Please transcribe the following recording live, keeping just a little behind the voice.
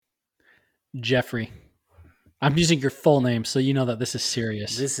Jeffrey. I'm using your full name, so you know that this is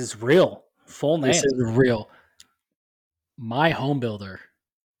serious. This is real. Full name. This is real. My home builder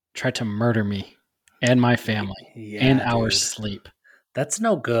tried to murder me and my family in our sleep. That's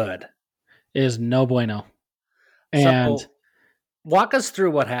no good. It is no bueno. So walk us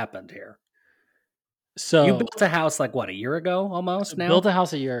through what happened here. So you built a house like what, a year ago almost now? Built a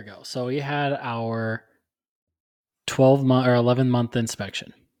house a year ago. So we had our 12-month or 11-month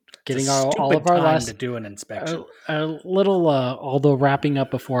inspection. Getting all of our last to do an inspection. A little although wrapping up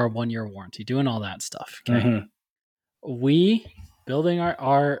before our 1-year warranty, doing all that stuff. Okay. Mm-hmm. We building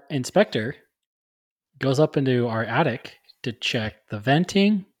our inspector goes up into our attic to check the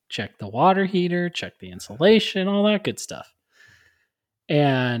venting, check the water heater, check the insulation, all that good stuff.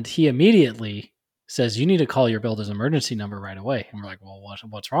 And he immediately says, you need to call your builder's emergency number right away. And we're like, well,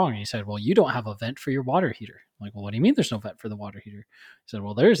 what's wrong? And he said, well, you don't have a vent for your water heater. I'm like, well, what do you mean there's no vent for the water heater? He said,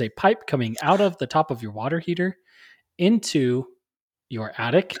 well, there's a pipe coming out of the top of your water heater into your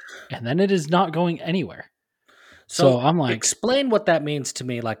attic, and then it is not going anywhere. So I'm like, explain what that means to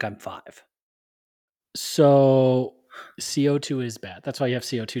me like I'm 5. So CO2 is bad. That's why you have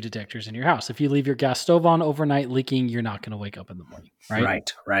CO2 detectors in your house. If you leave your gas stove on overnight leaking, you're not going to wake up in the morning,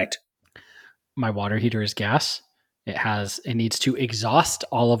 right? Right. My water heater is gas. It needs to exhaust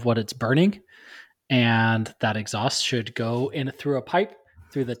all of what it's burning, and that exhaust should go in through a pipe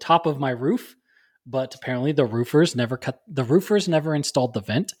through the top of my roof. But apparently the roofers never installed the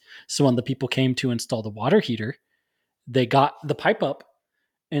vent. So when the people came to install the water heater, they got the pipe up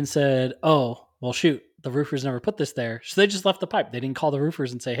and said, oh, well, shoot, the roofers never put this there. So they just left the pipe. They didn't call the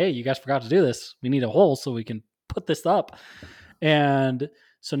roofers and say, hey, you guys forgot to do this. We need a hole so we can put this up. And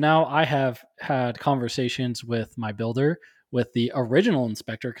so now I have had conversations with my builder, with the original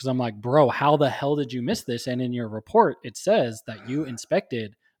inspector, because I'm like, bro, how the hell did you miss this? And in your report, it says that you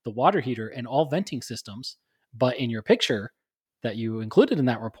inspected the water heater and all venting systems, but in your picture that you included in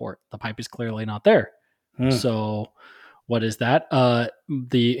that report, the pipe is clearly not there. So what is that?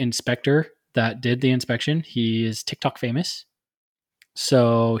 The inspector that did the inspection, he is TikTok famous.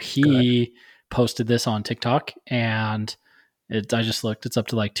 So he posted this on TikTok, and I just looked, it's up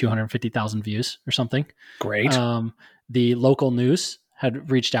to like 250,000 views or something. Great. The local news had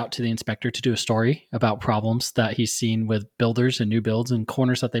reached out to the inspector to do a story about problems that he's seen with builders and new builds and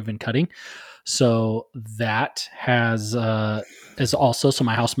corners that they've been cutting. So that is also, so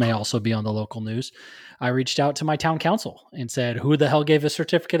my house may also be on the local news. I reached out to my town council and said, who the hell gave a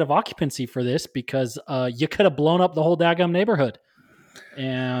certificate of occupancy for this? Because you could have blown up the whole daggum neighborhood.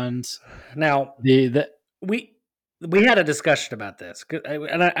 And now we had a discussion about this,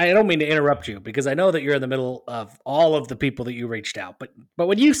 and I don't mean to interrupt you because I know that you're in the middle of all of the people that you reached out. But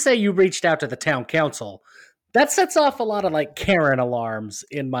when you say you reached out to the town council, that sets off a lot of like Karen alarms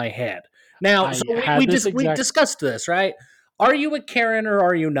in my head. Now, we discussed this, right? Are you a Karen or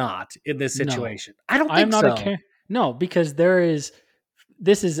are you not in this situation? No, I don't think I'm not so. A Karen. No, because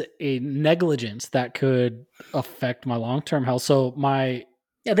this is a negligence that could affect my long-term health. So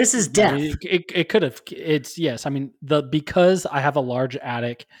this is death. It could have. Yes. I mean, because I have a large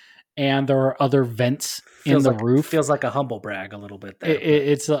attic and there are other vents in the roof. Feels like a humble brag a little bit there.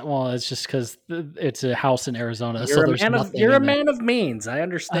 It's just because it's a house in Arizona. You're a man of means. I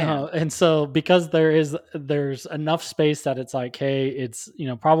understand. And so because there's enough space that it's like, hey, it's,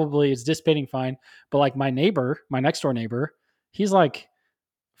 probably it's dissipating fine. But like my next door neighbor, he's like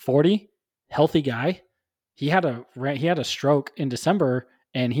 40, healthy guy. He had a stroke in December,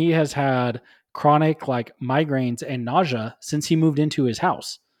 and he has had chronic like migraines and nausea since he moved into his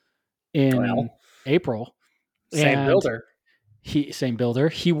house in April. Same builder.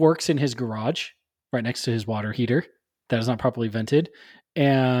 He works in his garage right next to his water heater that is not properly vented.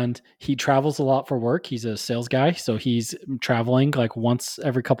 And he travels a lot for work. He's a sales guy. So he's traveling like once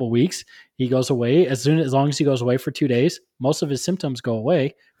every couple of weeks. He goes away as long as he goes away for 2 days, most of his symptoms go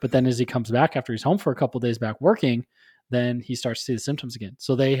away. But then as he comes back after he's home for a couple of days back working, then he starts to see the symptoms again.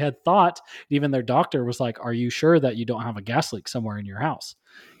 So they had thought, even their doctor was like, are you sure that you don't have a gas leak somewhere in your house?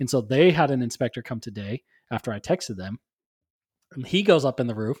 And so they had an inspector come today after I texted them. And he goes up in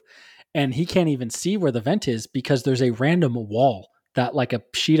the roof and he can't even see where the vent is because there's a random wall that like a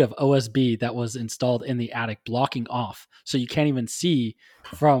sheet of OSB that was installed in the attic blocking off. So you can't even see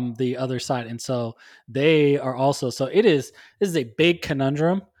from the other side. And so they are also, this is a big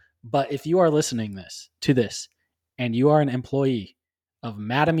conundrum. But if you are listening to this and you are an employee of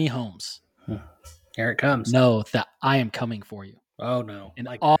Madame Homes, here it comes. Know that I am coming for you. Oh no. And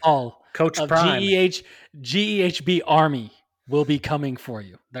like all Coach of Prime. GEHB Army will be coming for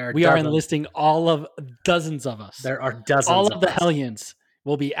you. We are enlisting dozens of us. There are dozens all of the us. Hellions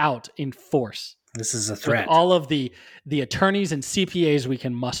will be out in force This is a with threat. all of the attorneys and CPAs we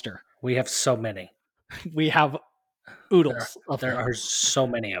can muster. We have so many. We have There, oodles of there them. are so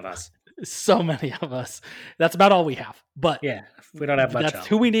many of us. So many of us. That's about all we have. But Yeah, we don't have much that's else.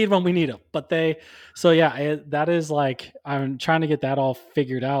 who we need when we need them. But that is like, I'm trying to get that all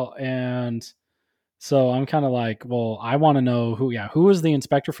figured out. And so I'm kind of like, well, I want to know who was the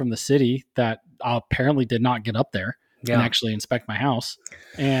inspector from the city that apparently did not get up there and actually inspect my house.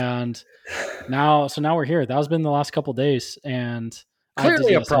 And now we're here. That has been the last couple of days. And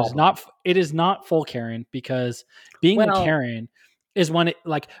Clearly a problem. it is not full Karen, because being a Karen is when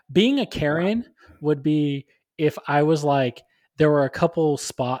being a Karen would be if I was like, there were a couple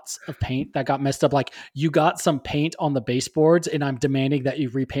spots of paint that got messed up. Like, you got some paint on the baseboards and I'm demanding that you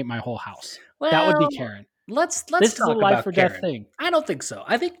repaint my whole house. That would be Karen. Let's This talk is a life about or Karen. death thing. I don't think so.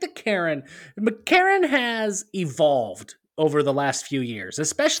 I think Karen has evolved over the last few years,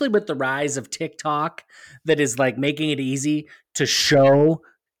 especially with the rise of TikTok that is like making it easy to show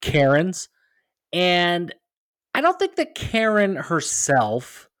Karens. And I don't think that Karen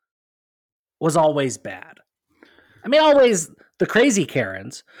herself was always bad. I mean, always the crazy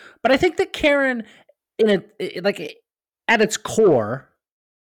Karens, but I think that Karen at its core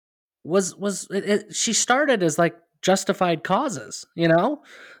she started as like justified causes,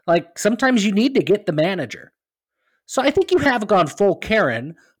 like sometimes you need to get the manager. So I think you have gone full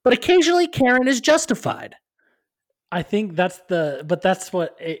Karen, but occasionally Karen is justified. I think by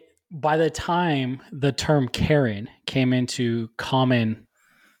the time the term Karen came into common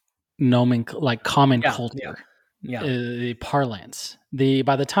culture, the parlance,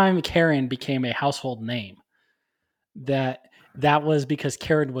 by the time Karen became a household name, that was because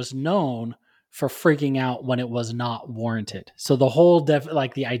Karen was known for freaking out when it was not warranted. So the whole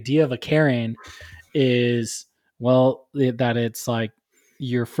the idea of a Karen is, well, that it's like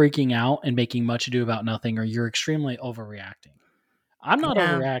you're freaking out and making much ado about nothing, or you're extremely overreacting. I'm not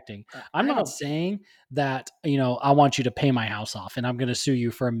overreacting. I'm not saying that, I want you to pay my house off and I'm going to sue you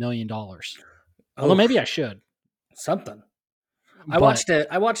for $1 million. Although maybe I should. Something. I watched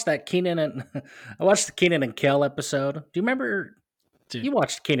that Keenan and I watched the Keenan and Kel episode. Do you remember? Dude. You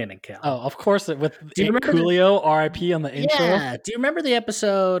watched Keenan and Kel. Oh, of course. With Coolio, RIP on the intro. Yeah. Do you remember the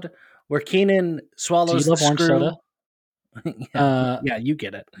episode where Keenan swallows the screw? Soda? Yeah, you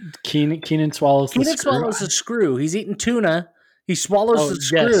get it. Keenan swallows the screw. Keenan swallows the screw. He's eating tuna. He swallows the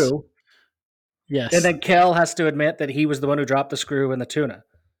screw. Yes. And then Kel has to admit that he was the one who dropped the screw in the tuna.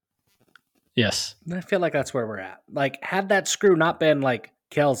 Yes. I feel like that's where we're at. Like, had that screw not been like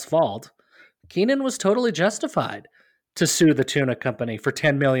Kel's fault, Keenan was totally justified to sue the tuna company for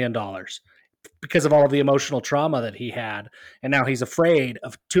 $10 million because of all of the emotional trauma that he had. And now he's afraid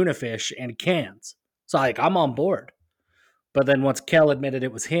of tuna fish and cans. So, like, I'm on board. But then once Kel admitted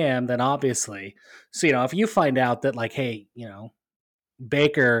it was him, then obviously, so, if you find out that, like, hey,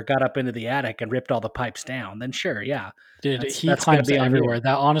 Baker got up into the attic and ripped all the pipes down, then sure, yeah. Dude, he climbs everywhere.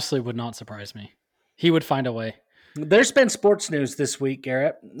 That honestly would not surprise me. He would find a way. There's been sports news this week,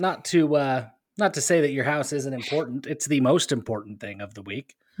 Garrett. Not to say that your house isn't important. It's the most important thing of the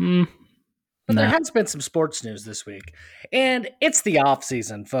week. But there has been some sports news this week. And it's the off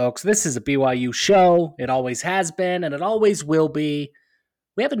season, folks. This is a BYU show. It always has been, and it always will be.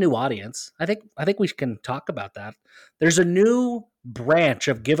 We have a new audience. I think we can talk about that. There's a new branch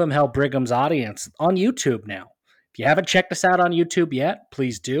of Give 'em Hell Brigham's audience on YouTube now. If you haven't checked us out on YouTube yet,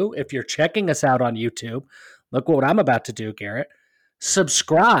 please do. If you're checking us out on YouTube, look what I'm about to do, Garrett.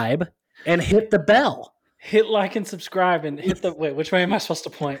 Subscribe and hit the bell. Hit like and subscribe and hit the wait. Which way am I supposed to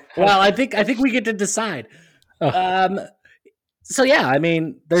point? Well, I think we get to decide. So yeah, I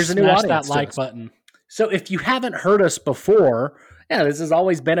mean, there's a new audience. Smash that like button. So if you haven't heard us before, yeah, this has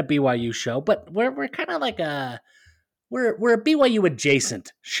always been a BYU show, but we're kind of like we're a BYU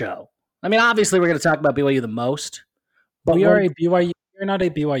adjacent show. I mean, obviously we're going to talk about BYU the most, but we are a BYU. We're not a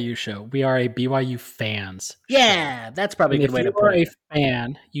BYU show. We are a BYU fans. Yeah, that's probably a good way to put it. If you're a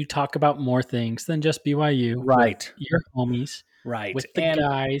fan, you talk about more things than just BYU. Right. Your homies. Right. With the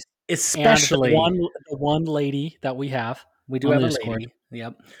guys. Especially and the one lady that we have. We do have a lady.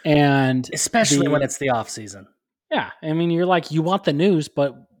 Yep. And especially when it's the off season. Yeah. I mean, you're like, you want the news,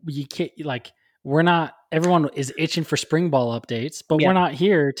 but you can't, like, we're not, everyone is itching for spring ball updates, but we're not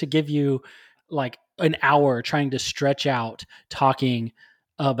here to give you like an hour trying to stretch out talking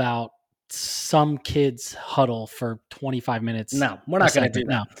about some kid's huddle for 25 minutes. No, we're not going to do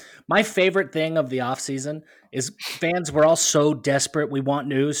that. No. My favorite thing of the off season is fans. We're all so desperate. We want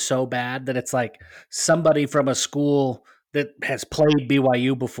news so bad that it's like somebody from a school that has played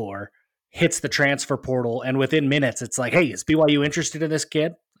BYU before hits the transfer portal, and within minutes, it's like, hey, is BYU interested in this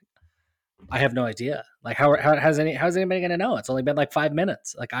kid? I have no idea. Like, how's anybody going to know? It's only been like 5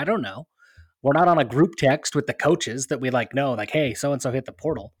 minutes. Like, I don't know. We're not on a group text with the coaches that we like know, like, hey, so and so hit the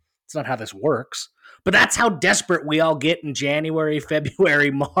portal. It's not how this works. But that's how desperate we all get in January,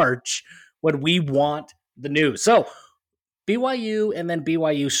 February, March when we want the news. So BYU and then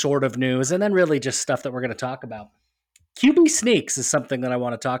BYU sort of news, and then really just stuff that we're going to talk about. QB sneaks is something that I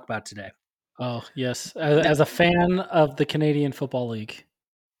want to talk about today. Oh, yes. As a fan of the Canadian Football League,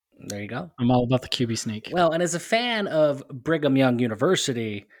 there you go. I'm all about the QB sneak. Well, and as a fan of Brigham Young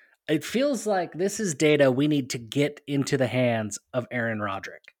University, it feels like this is data we need to get into the hands of Aaron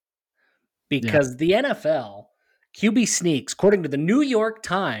Roderick. Because the NFL, QB sneaks, according to the New York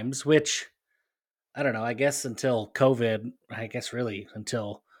Times, which, I don't know, I guess until COVID, I guess really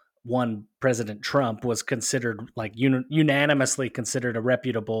until one President Trump was considered like unanimously considered a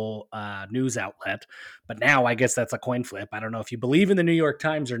reputable news outlet. But now I guess that's a coin flip. I don't know if you believe in the New York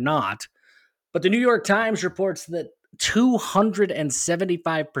Times or not, but the New York Times reports that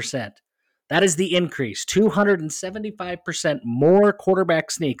 275%, that is the increase, 275% more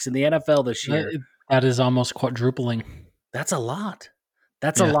quarterback sneaks in the NFL this year. That is almost quadrupling. That's a lot.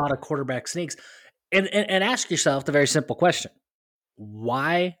 That's a lot of quarterback sneaks. And ask yourself the very simple question.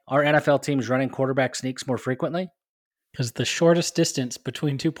 Why are NFL teams running quarterback sneaks more frequently? Because the shortest distance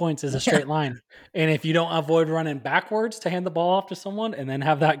between 2 points is a straight line. And if you don't avoid running backwards to hand the ball off to someone and then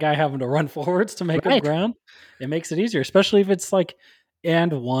have that guy having to run forwards to make up ground, it makes it easier, especially if it's like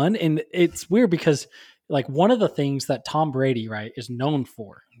and one. And it's weird because like one of the things that Tom Brady, right, is known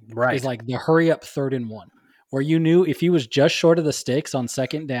for is like the hurry up 3rd and 1, where you knew if he was just short of the sticks on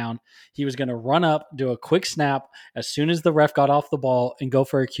 2nd down, he was going to run up, do a quick snap as soon as the ref got off the ball and go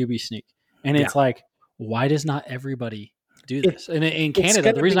for a QB sneak. And it's like, why does not everybody do this? And in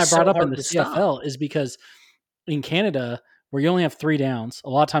Canada, the reason I brought up in the CFL is because in Canada, where you only have 3 downs, a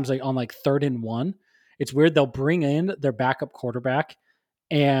lot of times like on like 3rd and 1, it's weird. They'll bring in their backup quarterback.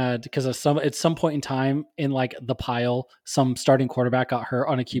 And because at some point in time in like the pile, some starting quarterback got hurt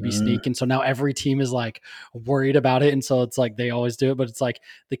on a QB sneak. And so now every team is like worried about it. And so it's like, they always do it, but it's like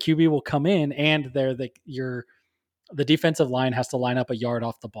the QB will come in and the defensive line has to line up a yard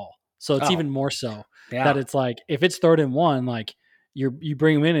off the ball. So it's even more so that it's like, if it's 3rd and 1, like you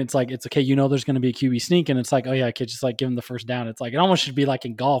bring him in, it's like, it's okay. You know, there's going to be a QB sneak and it's like, oh yeah, I could just like give him the first down. It's like, it almost should be like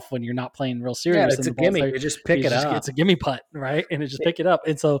in golf when you're not playing real serious. Yeah, it's a gimme. You just pick it up. It's a gimme putt, right? And it just pick it up.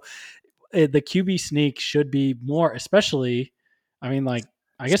 And so the QB sneak should be more, especially, I mean, like,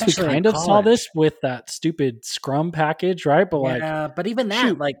 I guess we kind of saw this with that stupid scrum package, right? But like, but even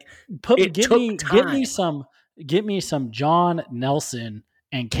that, like, get me some John Nelson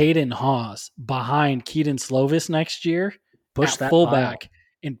and Caden Haas behind Keaton Slovis next year. Push that fullback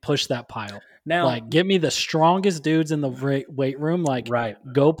and push that pile. Now, like, give me the strongest dudes in the weight room. Like,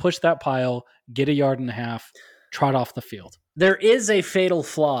 go push that pile, get a 1.5 yards, trot off the field. There is a fatal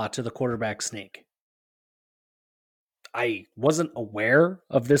flaw to the quarterback sneak. I wasn't aware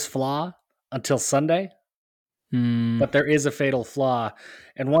of this flaw until Sunday, but there is a fatal flaw.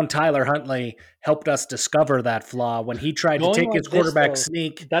 And one Tyler Huntley helped us discover that flaw when he tried to take his quarterback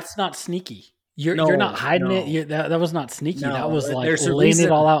sneak. That's not sneaky. You're not hiding it. That was not sneaky. That was like laying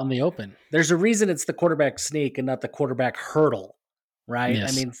it all out in the open. There's a reason it's the quarterback sneak and not the quarterback hurdle, right?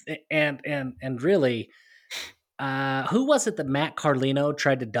 Yes. I mean, and really, who was it that Matt Carlino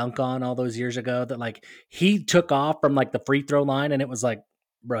tried to dunk on all those years ago? That like he took off from like the free throw line, and it was like,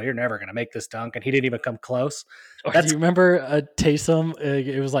 bro, you're never gonna make this dunk, and he didn't even come close. Do you remember Taysom?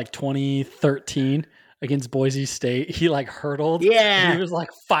 It was like 2013. Against Boise State, he like hurdled. Yeah. He was like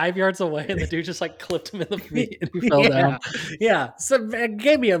 5 yards away and the dude just like clipped him in the feet and he fell down. Yeah. So it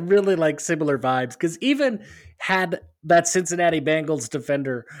gave me a really like similar vibes because even had that Cincinnati Bengals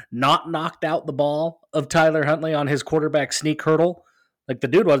defender not knocked out the ball of Tyler Huntley on his quarterback sneak hurdle, like the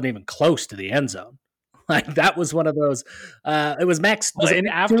dude wasn't even close to the end zone. Like that was one of those. It was Max. And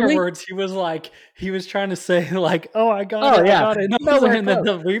afterwards, he was trying to say like, "Oh, I got it, I got it." And then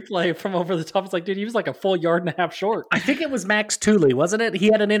the replay from over the top, it's like, dude, he was like a full 1.5 yards short. I think it was Max Tooley, wasn't it? He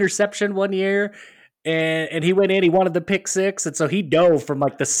had an interception one year, and he went in. He wanted the pick six, and so he dove from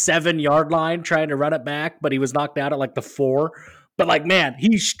like the 7-yard line trying to run it back, but he was knocked out at like the 4. But like, man,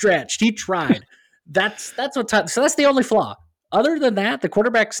 he stretched. He tried. That's what. So that's the only flaw. Other than that, the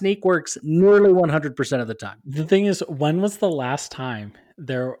quarterback sneak works nearly 100% of the time. The thing is, when was the last time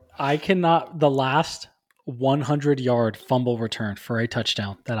the last 100-yard fumble return for a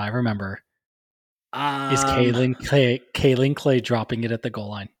touchdown that I remember is Kaylin Clay dropping it at the goal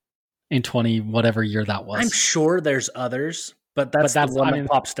line in 20 whatever year that was. I'm sure there's others, but But that's the that's, one I that mean,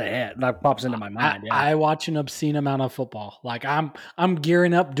 pops into my mind. Yeah, I watch an obscene amount of football. Like I'm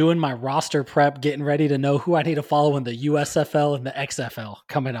gearing up, doing my roster prep, getting ready to know who I need to follow in the USFL and the XFL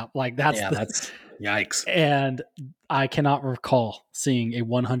coming up. Like that's yeah, the that's yikes. and I cannot recall seeing a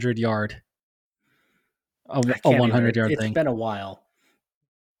 100 yard I a can't either. 100 yard It's thing. been a while.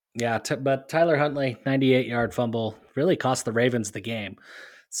 Yeah, but Tyler Huntley, 98-yard fumble, really cost the Ravens the game.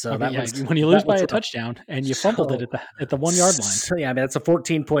 So Okay, that yeah, was when you lose that by was a rough. touchdown and you fumbled it So, at the 1 yard line. so yeah, I mean that's a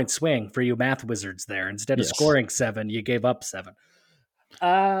 14-point swing for you math wizards there. Instead of Yes. scoring 7, you gave up 7.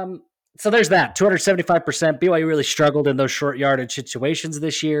 Um, so there's that 275%. BYU really struggled in those short yardage situations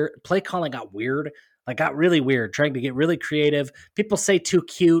this year. Play calling got weird, got really weird, trying to get really creative. People say too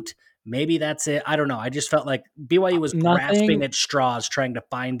cute. Maybe that's it. I don't know. I just felt like BYU was grasping Nothing at straws trying to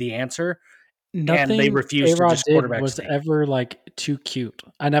find the answer, and they nothing refused to A-Rod just did quarterback was sneak. ever like too cute.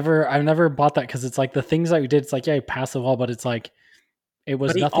 I never bought that because it's like the things that we did, it's like, yeah, he passed the ball, but it's like it But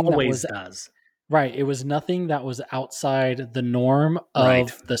was he nothing that always was does. right. It was nothing that was outside the norm Right.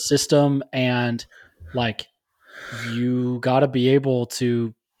 of the system. And like you gotta be able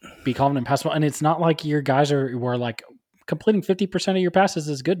to be confident in pass ball. And it's not like your guys were like completing 50% of your passes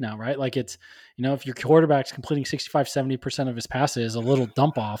is good now, right? Like it's, if your quarterback's completing 65, 70% of his passes, a little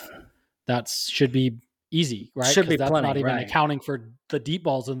dump off, that should be easy, right? Should Because be that's not plenty. even Right. accounting for the deep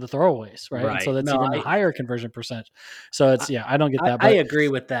balls and the throwaways, right? And so Right. that's No, even a higher conversion percentage. So I it's, yeah, I don't get that. I But agree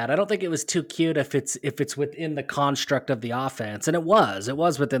with that. I don't think it was too cute if it's within the construct of the offense, and it was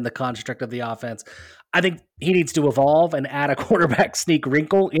within the construct of the offense. I think he needs to evolve and add a quarterback sneak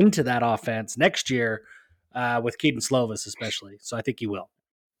wrinkle into that offense next year, with Keaton Slovis especially. So I think he will,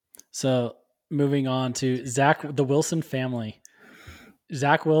 so moving on to Zach, the Wilson family.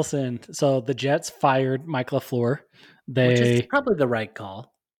 Zach Wilson. So the Jets fired Mike LaFleur. which is They, probably the right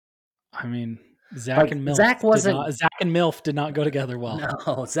call. I mean, Like Zach wasn't. Zach and MILF did not go together well.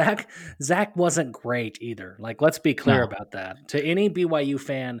 No, Zach wasn't great either. Like, let's be clear No, about that. To any BYU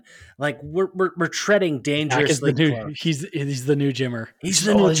fan, like we're treading Zach is the dangerously new. close. He's the new Jimmer. It's He's just,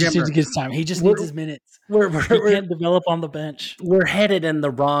 the new he just needs Jimmer. to get his time. He just We're needs his minutes. we're we're, He we're can't develop on the bench. we're headed in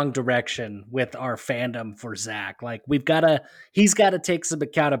the wrong direction with our fandom for Zach. Like he's gotta take some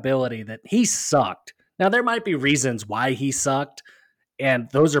accountability that he sucked. Now there might be reasons why he sucked, and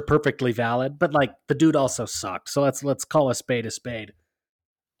those are perfectly valid, but like the dude also sucked. So let's call a spade a spade.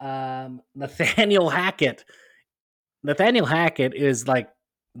 Nathaniel Hackett. Nathaniel Hackett is like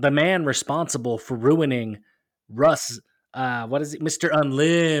the man responsible for ruining Russ. What is it, Mr.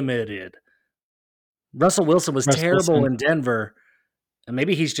 Unlimited? Russell Wilson was Russ terrible Wilson. in Denver, and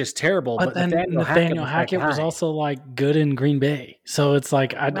maybe he's just terrible. But But then Nathaniel Hackett Nathaniel was that Hackett was guy. also like good in Green Bay. So it's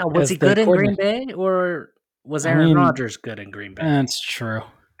like Now, was as he the good in Green coordinator. Bay, or was I Aaron mean, Rodgers good in Green Bay? that's true.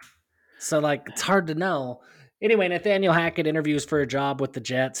 So like it's hard to know. Anyway, Nathaniel Hackett interviews for a job with the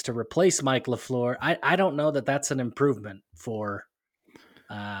Jets to replace Mike LaFleur. I don't know that that's an improvement for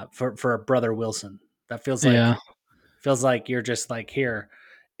a brother Wilson. That Yeah. feels like you're just like, here,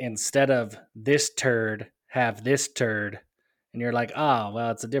 instead of this turd, have this turd, and you're like, oh well,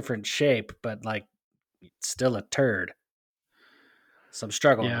 it's a different shape, but like it's still a turd. So I'm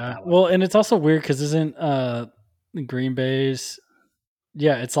struggling with Yeah. that one. Well, and it's also weird because isn't Green Bay's,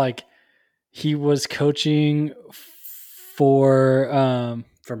 yeah, it's like he was coaching for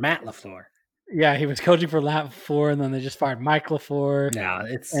For Matt LaFleur. yeah, he was coaching for Lat LaFleur, and then they just fired Mike LaFleur, No, and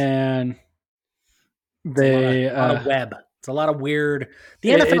it's a they lot of web. It's a lot of weird.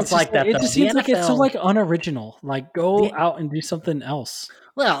 The it's NFL's just like that it though. just The seems like it's so NFL, like unoriginal. Like go the out and do something else.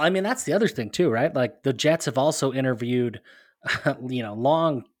 well, I mean that's the other thing too, right? Like the Jets have also interviewed,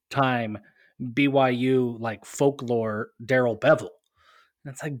 long time BYU like folklore Daryl Bevel.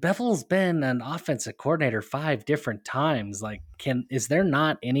 And it's like Bevel's been an offensive coordinator 5 different times. Like, is there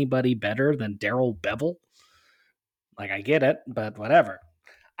not anybody better than Daryl Bevel? Like, I get it, but whatever.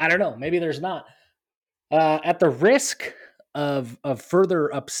 I don't know. Maybe there's not. At the risk of further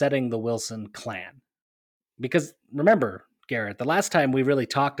upsetting the Wilson clan, because remember, Garrett, the last time we really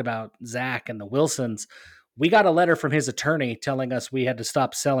talked about Zach and the Wilsons, we got a letter from his attorney telling us we had to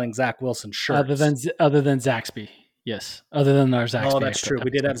stop selling Zach Wilson shirts. Other than Zaxby, yes. Other than our Oh, Zaxby that's true. We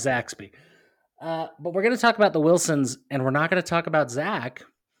did have episode. Zaxby. But we're going to talk about the Wilsons, and we're not going to talk about Zach.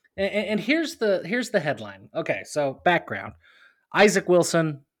 And here's the headline. Okay, so background: Isaac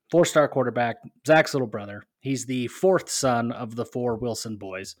Wilson, 4-star quarterback, Zach's little brother. He's the 4th son of the 4 Wilson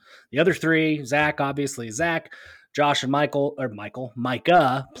boys. The other 3, Zach, obviously Zach, Josh and Micah,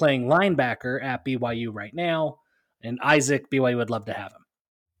 playing linebacker at BYU right now, and Isaac, BYU would love to have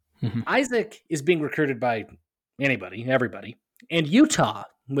him. Mhm. Isaac is being recruited by anybody, everybody, and Utah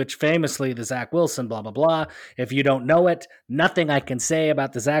which famously the Zach Wilson, blah, blah, blah. If you don't know it, nothing I can say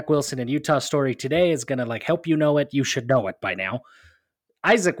about the Zach Wilson and Utah story today is going to like help you know it. You should know it by now.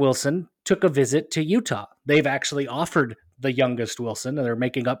 Isaac Wilson took a visit to Utah. They've actually offered the youngest Wilson, and they're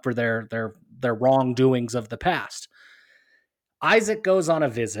making up for their wrongdoings of the past. Isaac goes on a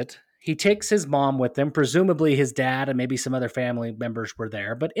visit. He takes his mom with him. Presumably his dad and maybe some other family members were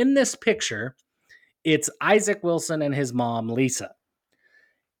there. But in this picture, it's Isaac Wilson and his mom, Lisa.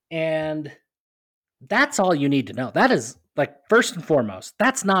 And that's all you need to know. That is, like, first and foremost,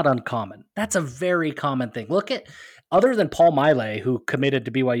 that's not uncommon. That's a very common thing. Look at, other than Paul Miley, who committed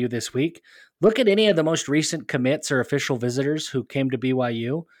to BYU this week, look at any of the most recent commits or official visitors who came to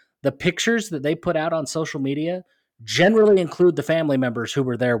BYU. The pictures that they put out on social media generally include the family members who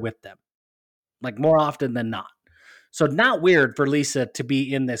were there with them, like more often than not. So not weird for Lisa to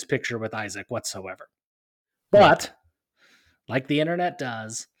be in this picture with Isaac whatsoever. But like the internet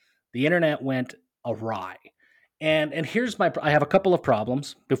does, the internet went awry. And here's I have a couple of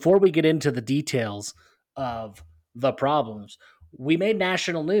problems. Before we get into the details of the problems, we made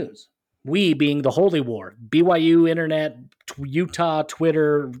national news. We being the Holy War, BYU internet, Utah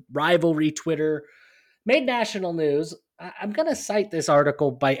Twitter, rivalry Twitter, made national news. I'm going to cite this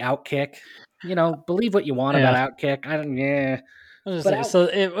article by Outkick. You know, believe what you want about Outkick. So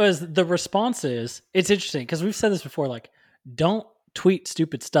it was, the response is, it's interesting because we've said this before, like, don't tweet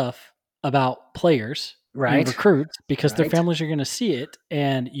stupid stuff about players and recruits because their families are going to see it.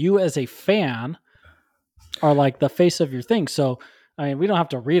 And you as a fan are like the face of your thing. So, I mean, we don't have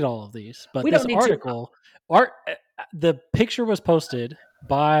to read all of these, but this article, the picture was posted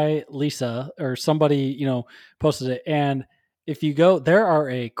by Lisa or somebody, you know, posted it. And if you go, there are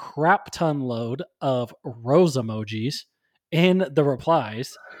a crap ton load of rose emojis in the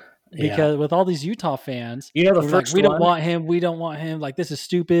replies because with all these Utah fans, you know, the first like, we don't want him. We don't want him. Like, this is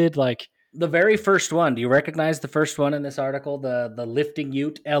stupid. Like, the very first one. Do you recognize the first one in this article? The lifting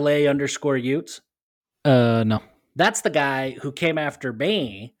Ute, LA_Utes. No. That's the guy who came after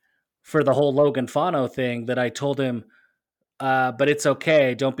me for the whole Logan Fano thing that I told him, but it's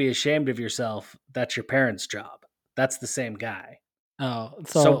okay. Don't be ashamed of yourself. That's your parents' job. That's the same guy. Oh,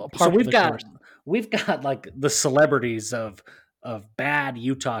 so we've got like the celebrities of bad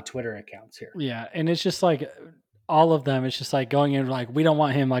Utah Twitter accounts here. Yeah, and it's just like all of them. It's just like going in like, we don't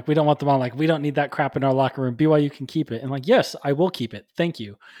want him. Like, we don't want them on. Like, we don't need that crap in our locker room. BYU can keep it. And like, yes, I will keep it. Thank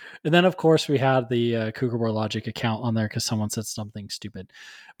you. And then of course we had the Cougar War Logic account on there because someone said something stupid.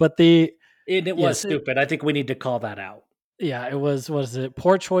 But it was stupid. I think we need to call that out. Yeah, it was. Was it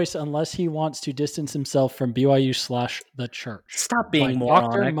poor choice unless he wants to distance himself from BYU/the church? Stop being like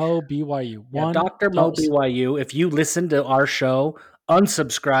moronic. Dr. Mo BYU. Dr. Mo BYU. If you listen to our show,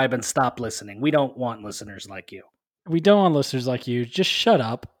 unsubscribe and stop listening. We don't want listeners like you. We don't want listeners like you. Just shut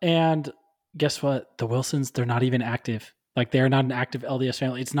up. And guess what? The Wilsons, they're not even active. Like, they're not an active LDS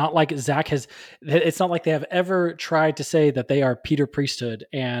family. It's not like Zach has. It's not like they have ever tried to say that they are Peter Priesthood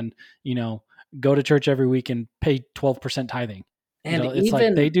and, you know, go to church every week and pay 12% tithing. And it's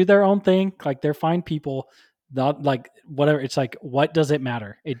like they do their own thing. Like, they're fine people. Not like whatever. It's like, what does it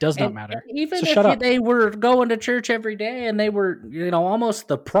matter? It does not matter. Even if they were going to church every day and they were, you know, almost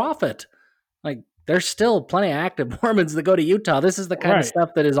the prophet, like, there's still plenty of active Mormons that go to Utah. This is the kind of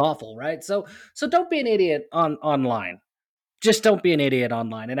stuff that is awful, right? So don't be an idiot online. Just don't be an idiot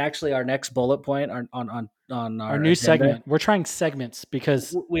online. And actually, our next bullet point on our new agenda, segment, we're trying segments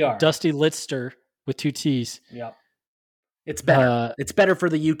because we are Dusty Litster with 2 T's. Yep, it's better. It's better for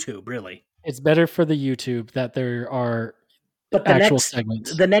the YouTube, really. It's better for the YouTube that there are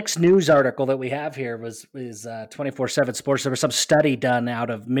segments. The next news article that we have here is 24/7 Sports. There was some study done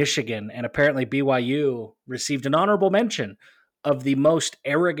out of Michigan, and apparently BYU received an honorable mention of the most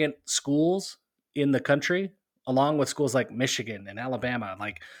arrogant schools in the country, along with schools like Michigan and Alabama,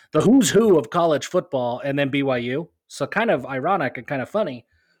 like the who's who of college football, and then BYU. So kind of ironic and kind of funny,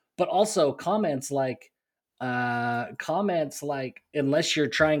 but also comments like, unless you're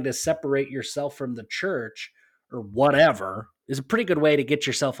trying to separate yourself from the church or whatever, is a pretty good way to get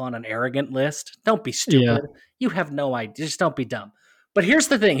yourself on an arrogant list. Don't be stupid. Yeah. You have no idea. Just don't be dumb. But here's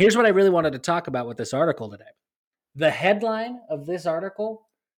the thing. Here's what I really wanted to talk about with this article today. The headline of this article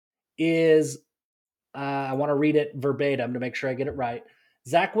is, I want to read it verbatim to make sure I get it right.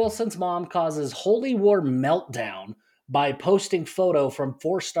 Zach Wilson's mom causes holy war meltdown by posting photo from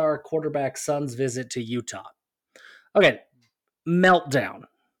 4-star quarterback son's visit to Utah. Okay, meltdown.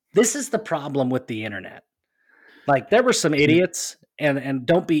 This is the problem with the internet. Like, there were some idiots, and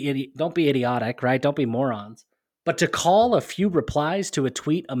don't be idiotic, right? Don't be morons. But to call a few replies to a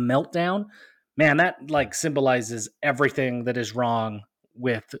tweet a meltdown, man, that like symbolizes everything that is wrong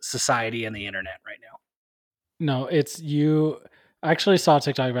with society and the internet right now. No, it's you. I actually saw a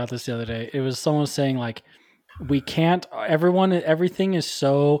TikTok about this the other day. It was someone saying like we can't everything is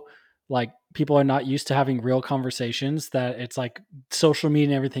so like people are not used to having real conversations that it's like social media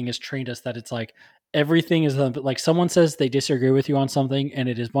and everything has trained us that it's like everything is like someone says they disagree with you on something and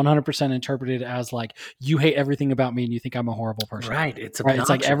it is 100% interpreted as like you hate everything about me and you think I'm a horrible person. Right. It's Right? It's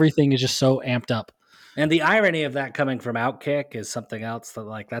like obnoxious. everything is just so amped up. And the irony of that coming from Outkick is something else that,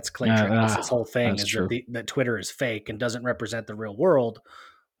 like, that's Clay Travis's whole thing That's is true. that Twitter is fake and doesn't represent the real world,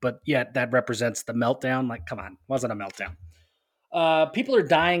 but yet that represents the meltdown. Like, come on, wasn't a meltdown. People are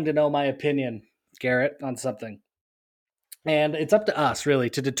dying to know my opinion, Garrett, on something. And it's up to us really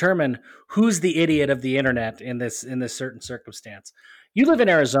to determine who's the idiot of the internet in this certain circumstance. You live in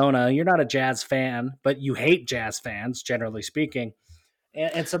Arizona, you're not a Jazz fan, but you hate Jazz fans, generally speaking.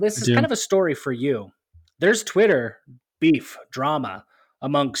 And so I this is kind do. of a story for you. There's Twitter beef, drama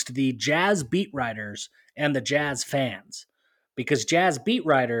amongst the Jazz beat writers and the Jazz fans, because Jazz beat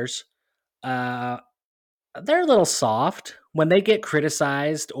writers, uh, they're a little soft when they get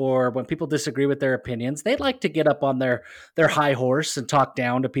criticized or when people disagree with their opinions. They like to get up on their high horse and talk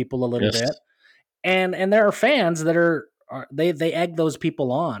down to people a little Yes. bit. And there are fans that are they egg those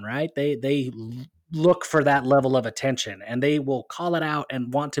people on, right? They look for that level of attention and they will call it out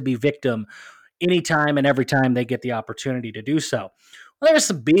and want to be victim anytime and every time they get the opportunity to do so. Well, there's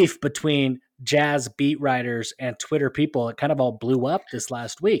some beef between Jazz beat writers and Twitter people. It kind of all blew up this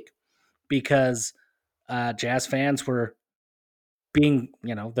last week because Jazz fans were being,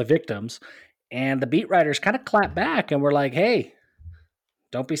 the victims, and the beat writers kind of clapped back and were like, "Hey,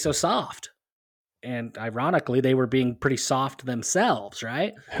 don't be so soft." And ironically, they were being pretty soft themselves,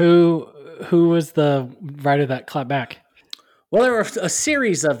 right? Who was the writer that clapped back? Well, there were a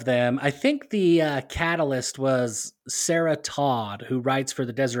series of them. I think the catalyst was Sarah Todd, who writes for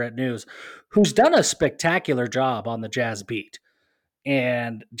the Deseret News, who's done a spectacular job on the Jazz beat.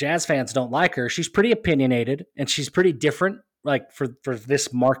 And Jazz fans don't like her. She's pretty opinionated and she's pretty different, like for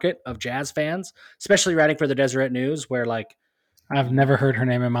this market of Jazz fans, especially writing for the Deseret News, where like, I've never heard her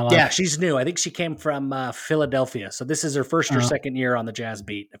name in my life. yeah, she's new. I think she came from Philadelphia, so this is her first or second year on the Jazz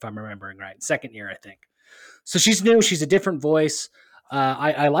beat, if I'm remembering right. Second year, I think. So she's new. She's a different voice.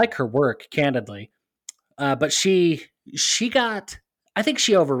 I like her work, candidly, but she got. I think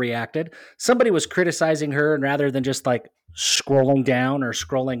she overreacted. Somebody was criticizing her, and rather than just like scrolling down or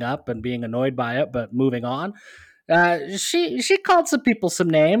scrolling up and being annoyed by it, but moving on, she called some people some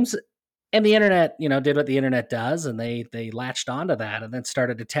names, and the internet, did what the internet does, and they latched onto that, and then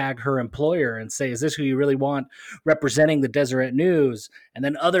started to tag her employer and say, "Is this who you really want representing the Deseret News?" And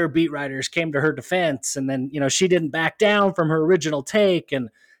then other beat writers came to her defense, and then she didn't back down from her original take, and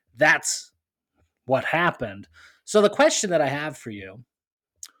that's what happened. So the question that I have for you,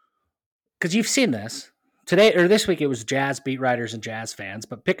 because you've seen this today or this week, it was Jazz beat writers and Jazz fans,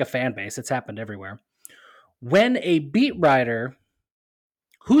 but pick a fan base. It's happened everywhere. When a beat writer,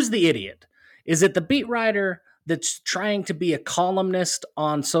 who's the idiot? Is it the beat writer that's trying to be a columnist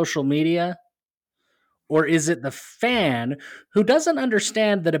on social media? Or is it the fan who doesn't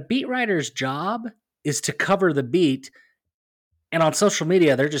understand that a beat writer's job is to cover the beat, and on social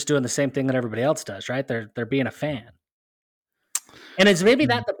media they're just doing the same thing that everybody else does, right? They're being a fan. And it's maybe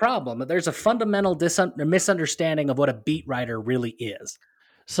that the problem, that there's a fundamental misunderstanding of what a beat writer really is.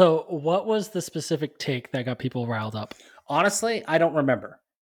 So, what was the specific take that got people riled up? Honestly, I don't remember.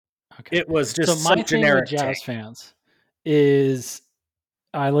 Okay. It was So just my some thing with generic Jazz take. fans is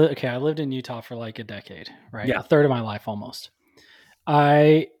I lived in Utah for like a decade, right? Yeah. A third of my life almost.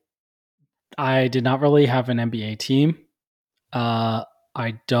 I did not really have an NBA team. I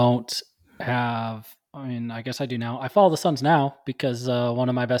don't have. I mean, I guess I do now. I follow the Suns now because one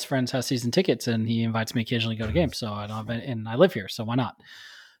of my best friends has season tickets and he invites me occasionally to go to games. So I don't have it, and I live here, so why not?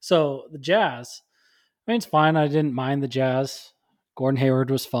 So the Jazz, I mean, it's fine. I didn't mind the Jazz. Gordon Hayward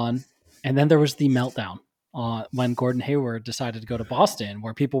was fun, and then there was the meltdown when Gordon Hayward decided to go to Boston,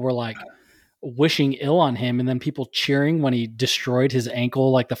 where people were like wishing ill on him, and then people cheering when he destroyed his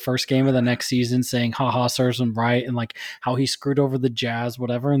ankle like the first game of the next season, saying haha, serves him right, and like how he screwed over the Jazz,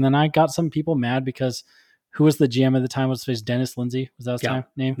 whatever. And then I got some people mad because who was the GM at the time? Was his Dennis Lindsay? Was that his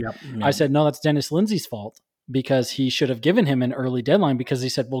name? Yep. I said, no, that's Dennis Lindsay's fault because he should have given him an early deadline, because he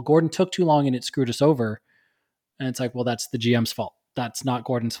said, well, Gordon took too long and it screwed us over. And it's like, well, that's the GM's fault. That's not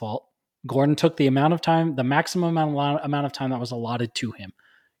Gordon's fault. Gordon took the amount of time, the maximum amount of time that was allotted to him.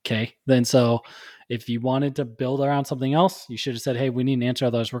 Okay. Then so if you wanted to build around something else, you should have said, hey, we need an answer.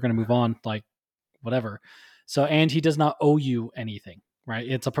 Otherwise we're going to move on. Like whatever. So, and he does not owe you anything, right?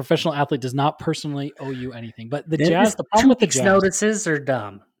 It's a professional athlete, does not personally owe you anything. But the Jazz, This the problem two with the weeks Jazz, notices are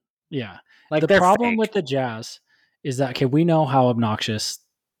dumb. yeah, Like the they're problem fake. with the Jazz is that okay, we know how obnoxious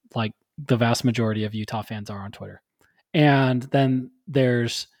like the vast majority of Utah fans are on Twitter, and then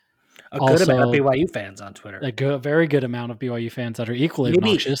there's A good amount of also BYU fans on Twitter. very good amount of BYU fans that are equally Maybe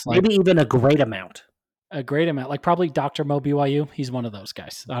obnoxious, like maybe even a great amount. a great amount, like probably Dr. Mo BYU. He's one of those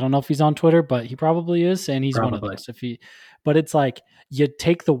guys. I don't know if he's on Twitter, but he probably is, and he's one of Probably. those. But it's like you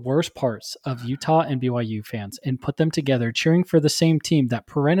take the worst parts of Utah and BYU fans and put them together, cheering for the same team that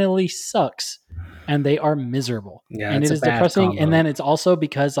perennially sucks, and they are miserable. Yeah, And it's it a is bad depressing. And combo. then it's also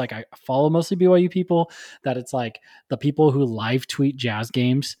because like I follow mostly BYU people that it's like the people who live tweet Jazz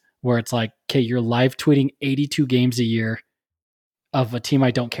games where it's like, okay, you're live tweeting 82 games a year of a team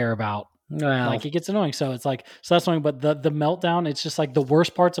I don't care about. Well, Like it gets annoying. So it's like, so that's annoying. But the meltdown, it's just like the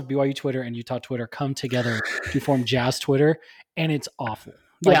worst parts of BYU Twitter and Utah Twitter come together to form Jazz Twitter, and it's awful.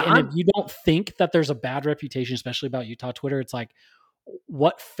 yeah, Like, and if you don't think that there's a bad reputation, especially about Utah Twitter, it's like,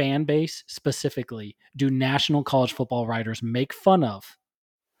 what fan base specifically do national college football writers make fun of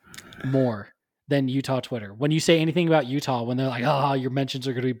more than Utah Twitter? When you say anything about Utah, when they're like, oh, your mentions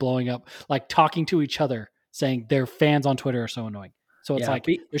are going to be blowing up, like talking to each other, saying their fans on Twitter are so annoying. So it's yeah. like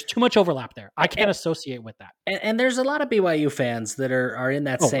there's too much overlap there. I can't And, associate with that. and there's a lot of BYU fans that are in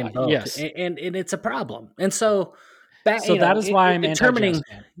that Oh, same boat, yes. and it's a problem. And so that So that is why in I'm anti-Jazz determining,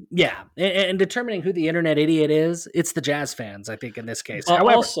 fan. yeah, and determining who the internet idiot is, it's the Jazz fans. I think in this case. But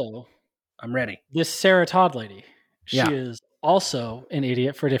However, also, I'm ready. this Sarah Todd lady, she Yeah, is also an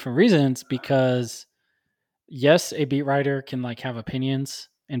idiot for different reasons because yes, a beat writer can like have opinions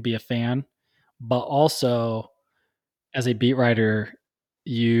and be a fan, but also as a beat writer,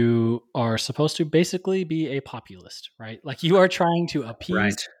 you are supposed to basically be a populist, right? Like you are trying to appease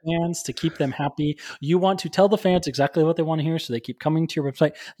right. fans to keep them happy. You want to tell the fans exactly what they want to hear so they keep coming to your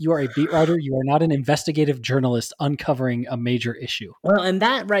website. You are a beat writer. You are not an investigative journalist uncovering a major issue. Well, and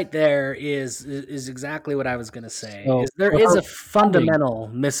that right there is exactly what I was going to say. So Is there for is her a responding, fundamental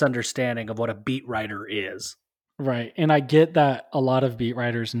misunderstanding of what a beat writer is. right. And I get that a lot of beat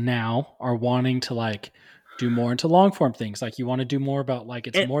writers now are wanting to like do more into long form things. Like you want to do more about like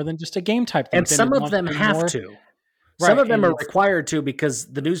it's And more than just a game type and things and it some of wants them to do have more. to. Some Right. of them And are it's required to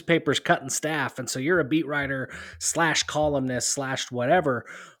because the newspaper's cutting staff, and so you're a beat writer slash columnist slash whatever.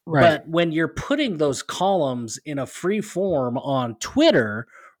 right. But when you're putting those columns in a free form on Twitter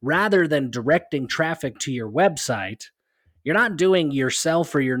rather than directing traffic to your website, you're not doing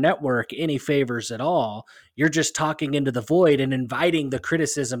yourself or your network any favors at all. You're just talking into the void and inviting the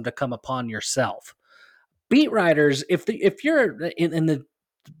criticism to come upon yourself. Beat writers, if you're in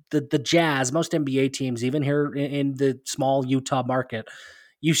the Jazz, most NBA teams, even here in the small Utah market,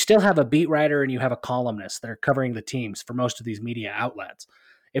 you still have a beat writer and you have a columnist that are covering the teams for most of these media outlets.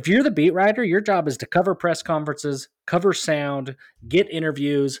 If you're the beat writer, your job is to cover press conferences, cover sound, get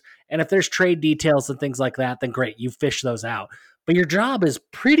interviews, and if there's trade details and things like that, then great, you fish those out. But your job is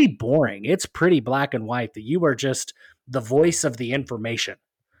pretty boring. It's pretty black and white that you are just the voice of the information.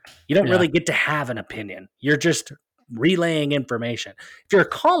 You don't Yeah. really get to have an opinion. You're just relaying information. If you're a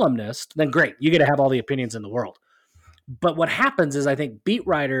columnist, then great, you get to have all the opinions in the world. But what happens is I think beat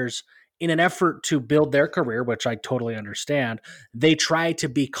writers, in an effort to build their career, which I totally understand, they try to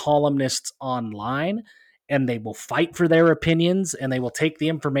be columnists online and they will fight for their opinions and they will take the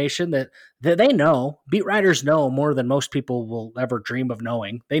information that they know. Beat writers know more than most people will ever dream of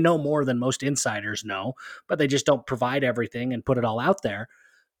knowing. They know more than most insiders know, but they just don't provide everything and put it all out there.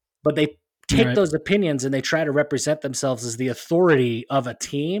 But they take Right. those opinions and they try to represent themselves as the authority of a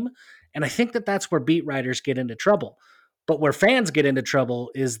team. And I think that that's where beat writers get into trouble. But where fans get into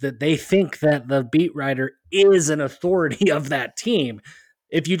trouble is that they think that the beat writer is an authority of that team.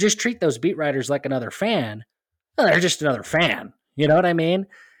 If you just treat those beat writers like another fan, well, they're just another fan. You know what I mean?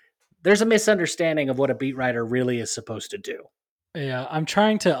 There's a misunderstanding of what a beat writer really is supposed to do. Yeah, I'm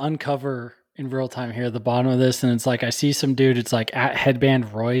trying to uncover in real time here at the bottom of this, and it's like I see some dude. It's like at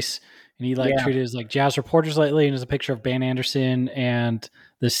Headband Royce, and he like Yeah. treated as like jazz reporters lately, and there's a picture of Ban Anderson and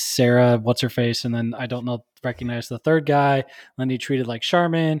this Sarah, what's her face, and then I don't know recognize the third guy. And then he treated like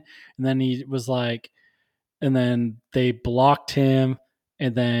Charmin, and then he was like, and then they blocked him,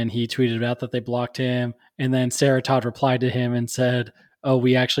 and then he tweeted out that they blocked him, and then Sarah Todd replied to him and said, oh,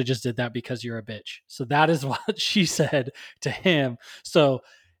 we actually just did that because you're a bitch. So that is what she said to him. So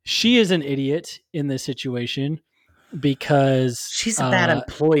she is an idiot in this situation because She's a bad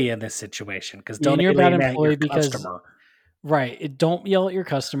employee in this situation because don't you're a bad alienate your employee because customer. right, don't yell at your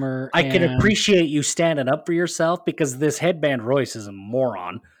customer. I can And appreciate you standing up for yourself because this Headband Royce is a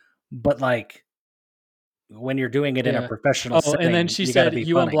moron. But like, when you're doing it in a Yeah. professional Oh, and then setting, she you got to said, be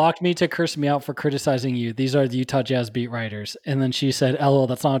 "You funny. unblocked me to curse me out for criticizing you. These are the Utah Jazz beat writers." And then she said, "LOL,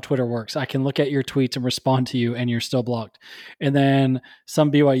 that's not how Twitter works. I can look at your tweets and respond to you, and you're still blocked." And then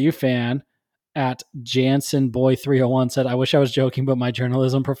some BYU fan at Jansen Boy 301 said, "I wish I was joking, but my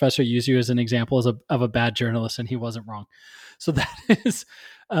journalism professor used you as an example of a bad journalist, and he wasn't wrong." So that is,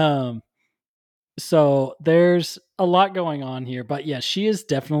 um, so there's a lot going on here, but yeah, she is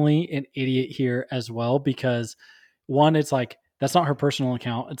definitely an idiot here as well because one, it's like that's not her personal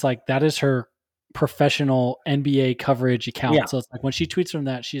account. It's like that is her professional NBA coverage account. Yeah. So it's like when she tweets from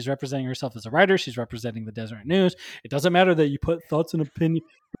that, she's representing herself as a writer. She's representing the Deseret News. It doesn't matter that you put thoughts and opinion.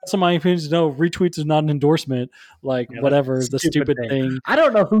 Some of my opinions, no, retweets is not an endorsement. Like Yeah, that's whatever, a the stupid stupid thing. thing. I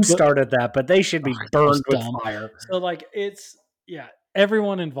don't know who But started that, but they should be it's burned just with dumb. fire. So like it's yeah,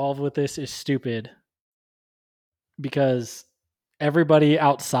 everyone involved with this is stupid because everybody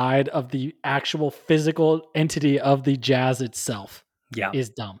outside of the actual physical entity of the Jazz itself Yeah. is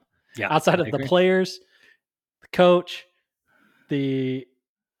dumb. Yeah. Outside I of the agree. players, the coach, the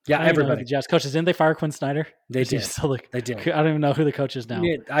Yeah, I don't even know who everybody. the Jazz coach is. Didn't they fire Quinn Snyder? They Is he did. still the- They did. I don't even know who the coach is now.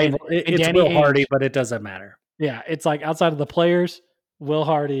 And It's Danny Will Hardy, Ainge. but it doesn't matter. Yeah, it's like outside of the players, Will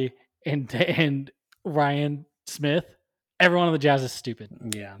Hardy and Ryan Smith, everyone on the Jazz is stupid.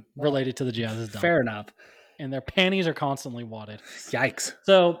 Yeah. Related to the Jazz is dumb. Fair enough. And their panties are constantly wadded. Yikes.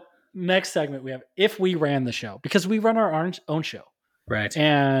 So next segment we have if we ran the show because we run our own show Right.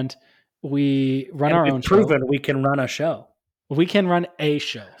 and we run And our we've own proven show. we can run a show. We can run a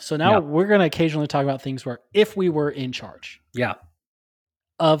show. So now we're going to occasionally talk about things where if we were in charge Yeah.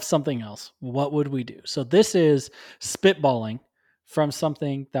 of something else, what would we do? So this is spitballing from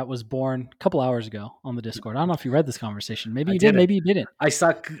something that was born a couple hours ago on the Discord. I don't know if you read this conversation. Maybe you did, maybe you didn't. I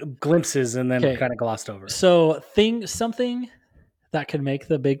saw glimpses and then kind of glossed over it. So something that could make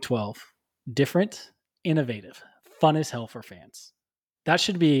the Big 12 different, innovative, fun as hell for fans. That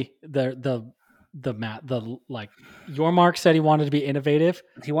should be the like your Mark said he wanted to be innovative.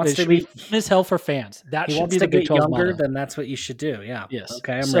 He wants to be be fun as hell for fans. That he should wants be to the Big get 12 younger, motto. then that's what you should do. Yeah. Yes.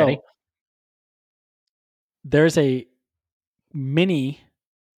 Okay, I'm ready. There's a mini,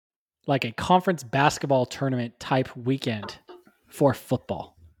 like a conference basketball tournament type weekend for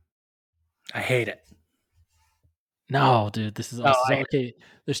football. I hate it. No, dude, this is awesome. Okay,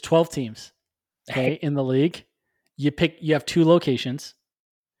 there's 12 teams. Okay, in the league, you have 2 locations.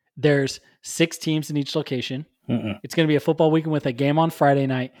 There's 6 teams in each location. It's going to be a football weekend with a game on Friday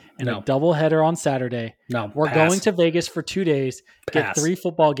night and a doubleheader on Saturday. We're going to Vegas for 2 days, get 3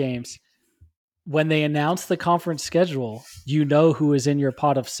 football games. When they announce the conference schedule, you know who is in your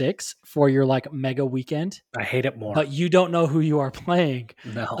pot of 6 for your like mega weekend. I hate it more. But you don't know who you are playing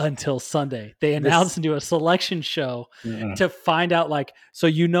until Sunday. They announce and do a selection show to find out so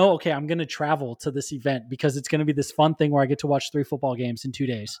okay, I'm going to travel to this event because it's going to be this fun thing where I get to watch 3 football games in 2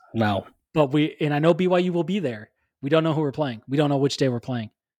 days. No. But I know BYU will be there. We don't know who we're playing. We don't know which day we're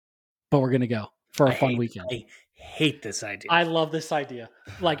playing. But we're going to go for a fun weekend. I hate this idea. I love this idea.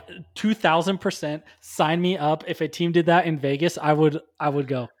 Like 2,000% sign me up. If a team did that in Vegas, I would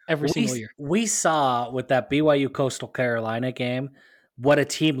go every single year. We saw with that BYU Coastal Carolina game what a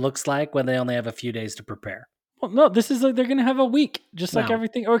team looks like when they only have a few days to prepare. Well, no, this is like they're going to have a week, just like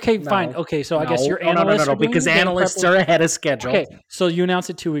everything. Okay, fine. Okay, so I guess your analysts no, because analysts are ahead of schedule. Okay, so you announce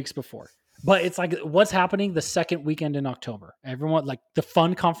it 2 weeks before. But it's like what's happening the second weekend in October. Everyone like the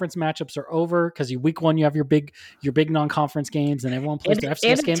fun conference matchups are over because week 1 you have your big non-conference games and everyone plays their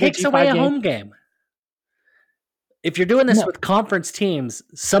FCS game. It takes away a home game. If you're doing this with conference teams,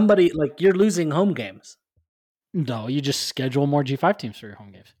 somebody you're losing home games. No, you just schedule more G5 teams for your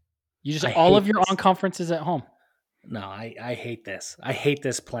home games. You just all of your on-conferences at home. No, I hate this. I hate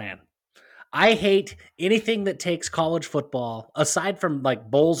this plan. I hate anything that takes college football, aside from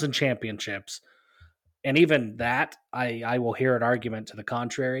bowls and championships, and even that, I will hear an argument to the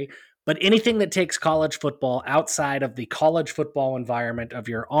contrary, but anything that takes college football outside of the college football environment of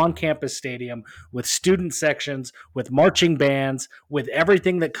your on-campus stadium with student sections, with marching bands, with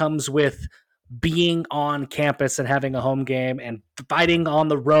everything that comes with being on campus and having a home game and fighting on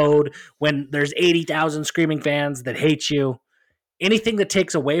the road when there's 80,000 screaming fans that hate you, anything that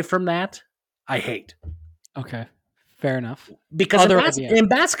takes away from that, I hate. Okay, fair enough. Because in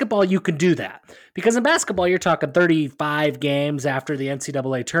basketball, you can do that. Because in basketball, you're talking 35 games after the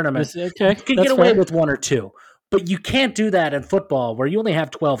NCAA tournament. You can get away with 1 or 2. But you can't do that in football where you only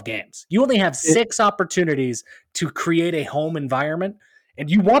have 12 games. You only have 6 opportunities to create a home environment. And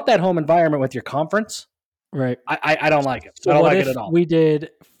you want that home environment with your conference. Right. I don't like it. So I don't like it at all. We did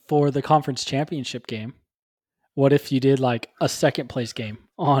for the conference championship game. What if you did a second place game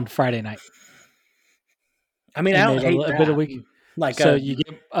on Friday night? I mean, I and don't made hate a bit a that. week. Like So a you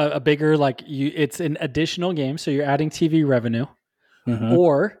get a bigger it's an additional game. So you're adding TV revenue, mhm,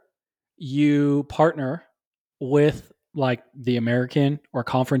 or you partner with like the American or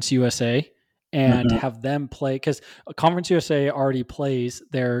Conference USA and mhm, have them play, because Conference USA already plays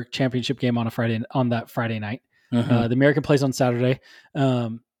their championship game on that Friday night. mhm, The American plays on Saturday,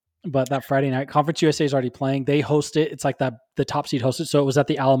 but that Friday night, Conference USA is already playing. They host it. It's like that the top seed hosts it. So it was at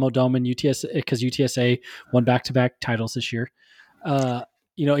the Alamo Dome in UTSA because UTSA won back to back titles this year. Uh,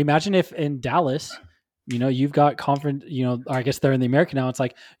 imagine if in Dallas, you've got conference, I guess they're in the American now. It's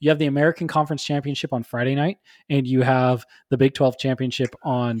like you have the American Conference Championship on Friday night, and you have the Big 12 Championship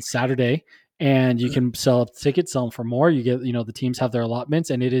on Saturday, and you can sell tickets, sell them for more. You get, the teams have their allotments,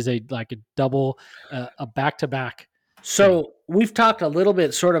 and it is a double, a back to back thing. So we've talked a little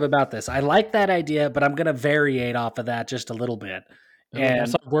bit sort of about this. I like that idea, but I'm going to variate off of that just a little bit. Oh,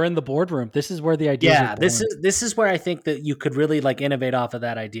 that's And like we're in the boardroom. This is where the ideas are yeah, born. this is where I think that you could really like innovate off of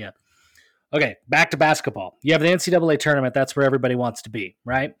that idea. Okay, back to basketball. You have the NCAA tournament. That's where everybody wants to be,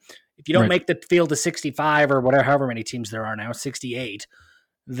 right? If you don't Right. make the field of 65 or whatever, however many teams there are now, 68,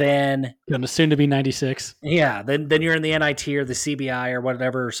 then Going to soon to be 96. yeah, then you're in the NIT or the CBI or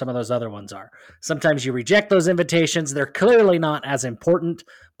whatever some of those other ones are. Sometimes you reject those invitations. They're clearly not as important,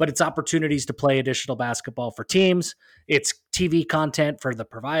 but it's opportunities to play additional basketball for teams. It's TV content for the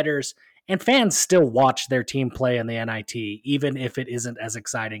providers, and fans still watch their team play in the NIT, even if it isn't as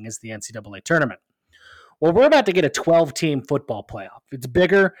exciting as the NCAA tournament. Well, we're about to get a 12-team football playoff. It's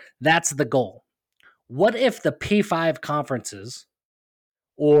bigger. That's the goal. What if the P5 conferences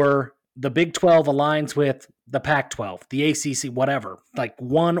or the Big 12 aligns with the Pac 12, the ACC, whatever, like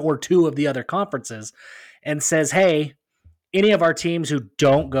one or two of the other conferences, and says, hey, any of our teams who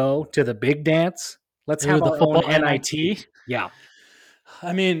don't go to the big dance, let's Ooh, have the our own football NIT. NIT. Yeah.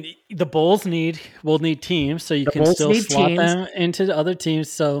 I mean, the Bulls will need teams, so you The can Bulls still need slot teams. them into other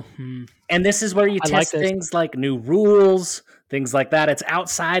teams. So And this is where you I like test this. things like new rules, things like that. It's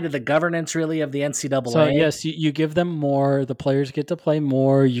outside of the governance, really, of the So NCAA. yes, you give them more. The players get to play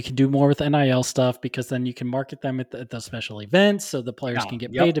more. You can do more with NIL stuff because then you can market them at the special events, so the players Yeah. can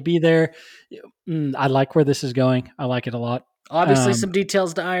get paid Yep. to be there. I like where this is going. I like it a lot. Obviously, Um, some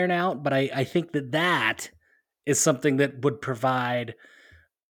details to iron out, but I think that is something that would provide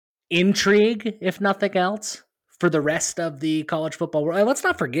intrigue, if nothing else, for the rest of the college football world. And let's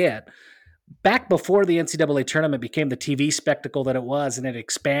not forget, back before the NCAA tournament became the TV spectacle that it was, and it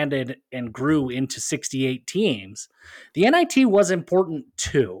expanded and grew into 68 teams, the NIT was important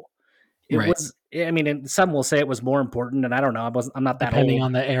too. It right. was, I mean, and some will say it was more important, and I don't know. I'm not that Depending old.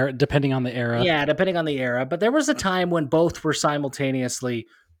 on the era. Depending on the era. Yeah, depending on the era. But there was a time when both were simultaneously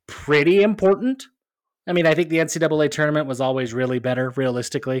pretty important. I mean, I think the NCAA tournament was always really better,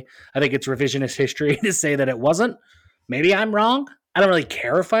 realistically. I think it's revisionist history to say that it wasn't. Maybe I'm wrong. I don't really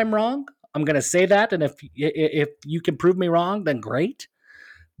care if I'm wrong. I'm going to say that, and if you can prove me wrong, then great.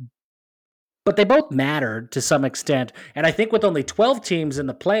 But they both mattered to some extent, and I think with only 12 teams in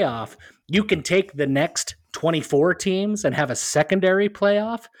the playoff, you can take the next 24 teams and have a secondary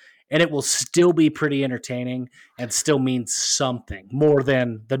playoff, and it will still be pretty entertaining and still mean something more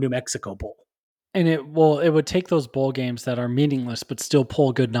than the New Mexico Bowl. And it would take those bowl games that are meaningless but still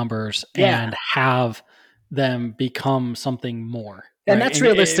pull good numbers Yeah, and have them become something more, and right? that's And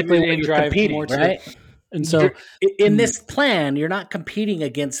realistically what and you're drive competing, more to the right? and You're so in mm, this plan, you're not competing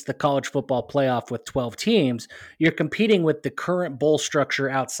against the college football playoff with 12 teams. You're competing with the current bowl structure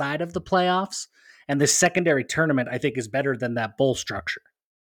outside of the playoffs, and the secondary tournament I think is better than that bowl structure.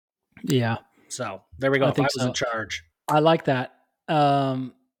 yeah, So, there we go. I If I think was in so. charge. I like that.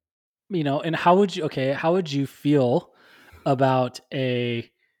 And how would you feel about if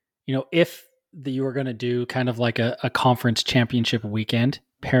you were going to do kind of like a conference championship weekend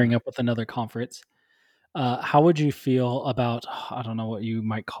pairing up with another conference? How would you feel about, I don't know what you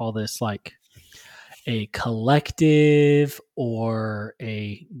might call this, like a collective or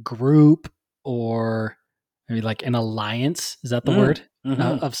a group or maybe like an alliance? Is that the Mm, word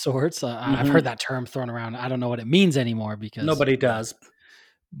mhm, of sorts? I've mhm. heard that term thrown around. I don't know what it means anymore because, Nobody does.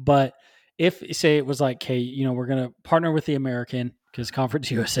 but if say it was like, hey, we're going to partner with the American because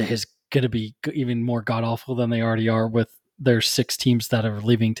Conference USA is going to be even more god awful than they already are with their 6 teams that are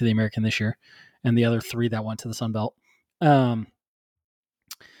leaving to the American this year and the other 3 that went to the Sun Belt. Um,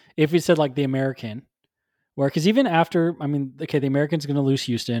 if we said like the American, where because even after, I mean, okay, the American's going to lose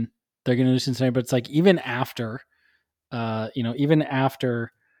Houston, they're going to lose Cincinnati, but it's like even after that,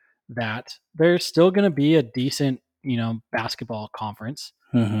 there's still going to be a decent, basketball conference.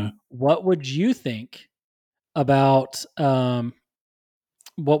 Mhm. What would you think about?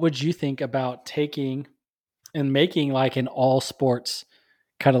 What would you think about taking? and making like an all sports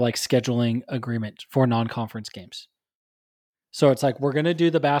kind of like scheduling agreement for non-conference games. So it's like we're going to do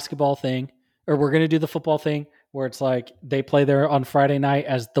the basketball thing or we're going to do the football thing where it's like they play there on Friday night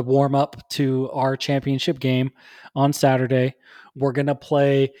as the warm up to our championship game on Saturday. We're going to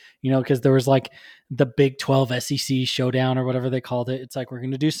play, cuz there was like the Big 12 SEC showdown or whatever they called it. It's like we're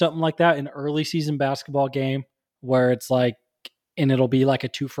going to do something like that, an early season basketball game where it's like and it'll be like a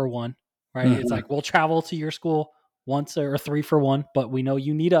 2-for-1, right? It's Mhm. like we'll travel to your school once or 3-for-1, but we know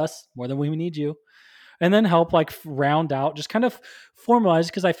you need us more than we need you, and then help like round out, just kind of formalize.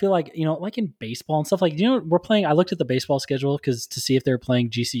 Because I feel like like in baseball and stuff, like we're playing. I looked at the baseball schedule because to see if they're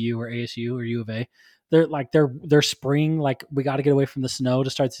playing GCU or ASU or U of A. They're like their spring, like we got to get away from the snow to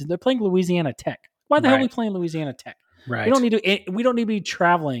start the season. They're playing Louisiana Tech. Why the hell are we Right. playing Louisiana Tech? We don't Right. need to. We don't need to be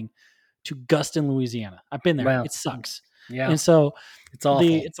traveling to Guston, Louisiana. I've been there. Well, It sucks. yeah, And so it's awful.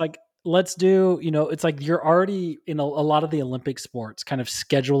 it's like let's do, it's like you're already in a lot of the Olympic sports kind of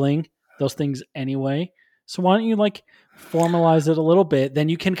scheduling those things anyway. So why don't you like formalize it a little bit? Then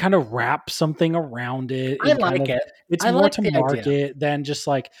you can kind of wrap something around it I and kind like of it. it's I more like to the idea. market than just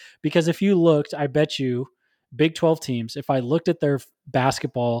like because if you looked, I bet you Big 12 teams, if I looked at their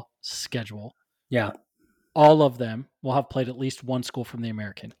basketball schedule, Yeah. all of them will have played at least one school from the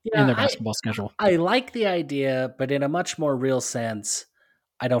American in Yeah, their I basketball schedule. I like the idea, but in a much more real sense,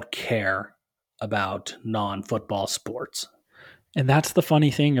 I don't care about non-football sports. And that's the funny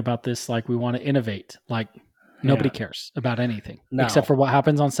thing about this. Like, we want to innovate. Like, nobody Yeah. cares about anything except No. for what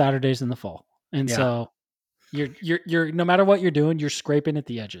happens on Saturdays in the fall. And Yeah. so you're no matter what you're doing, you're scraping at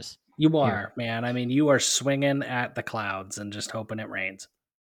the edges You here. are, man. I mean, you are swinging at the clouds and just hoping it rains.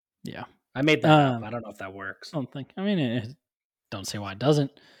 Yeah. I made that up. I don't know if that works. I don't think. I mean, don't say why it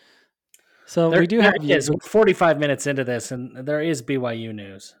doesn't. So we do There have it you. is. We're 45 minutes into this, and there is BYU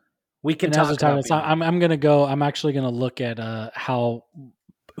news. We can And as a talk time, about BYU. I'm gonna go. I'm actually gonna look at how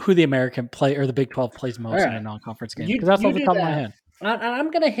who the American play or the Big 12 plays All most in a right. non-conference game because that's off You the do top of my that. head. I'm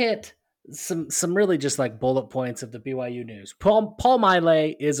gonna hit some really just like bullet points of the BYU news. Paul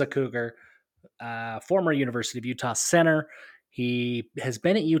Miley is a Cougar, former University of Utah center. He has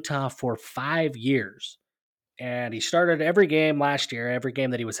been at Utah for 5 years, and he started every game last year. Every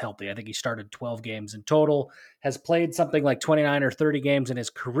game that he was healthy, I think he started 12 games in total. Has played something like 29 or 30 games in his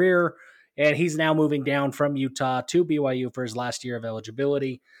career, and he's now moving down from Utah to BYU for his last year of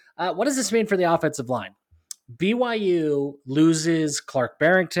eligibility. What does this mean for the offensive line? BYU loses Clark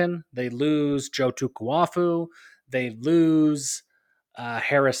Barrington. They lose Joe Tukuafu. They lose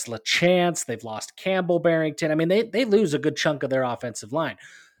Harris LaChance. They've lost Campbell Barrington. I mean, they lose a good chunk of their offensive line.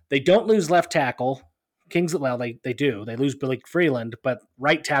 They don't lose left tackle. They do. They lose Billy Freeland, but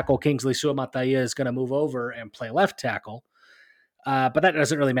right tackle Kingsley Suamataia is going to move over and play left tackle. But that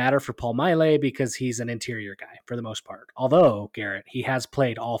doesn't really matter for Paul Miley because he's an interior guy for the most part. Although, Garrett, he has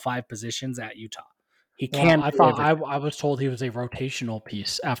played all 5 positions at Utah. He Well, can I play thought everything. I was told he was a rotational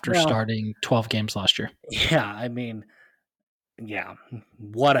piece after Well, starting 12 games last year. yeah, I mean, yeah,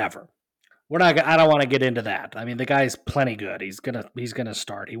 whatever. We're not. I don't want to get into that. I mean, the guy's plenty good. He's gonna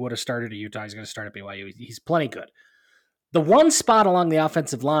start. He would have started at Utah. He's gonna start at BYU. He's plenty good. The one spot along the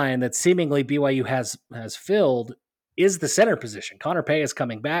offensive line that seemingly BYU has filled is the center position. Connor Pay is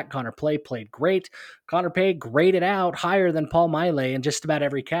coming back. Connor Play played great. Connor Pay graded out higher than Paul Miley in just about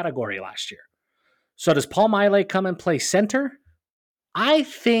every category last year. So does Paul Miley come and play center? I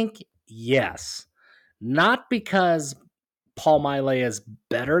think yes. Not because Paul Miley is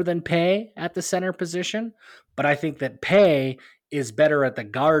better than Pay at the center position, but I think that Pay is better at the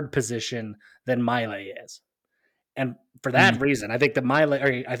guard position than Miley is. And for that Mm. reason, I think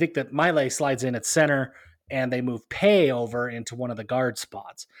that Miley slides in at center and they move Pay over into one of the guard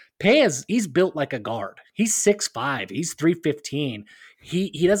spots. He's built like a guard. He's 6'5", he's 315.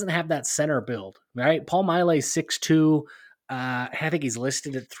 He doesn't have that center build, right? Paul Miley's 6'2". I think he's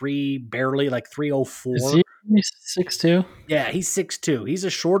listed at barely like Is 304. he 6'2"? Yeah, he's 6'2". He's a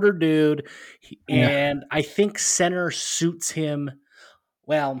shorter dude, Yeah. and I think center suits him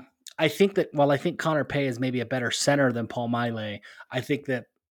well. I think Connor Pay is maybe a better center than Paul Miley. I think that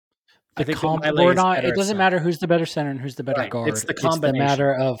Miley We're is not, better it at doesn't center. matter who's the better center and who's the better Right. It's guard. the It's the combination.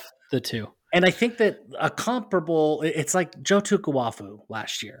 matter of the two. And I think that a comparable, it's like Joe Tukuafu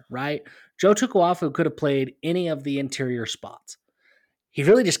last year, right? Joe Tukuafu could have played any of the interior spots. He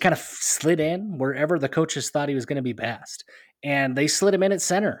really just kind of slid in wherever the coaches thought he was going to be best. And they slid him in at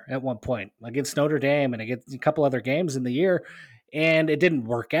center at one point against Notre Dame and against a couple other games in the year. and it didn't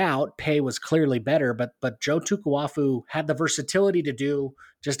work out. Pay was clearly better, but Joe Tukuafu had the versatility to do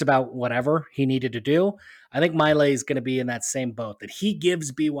just about whatever he needed to do. I think Miley is going to be in that same boat, that he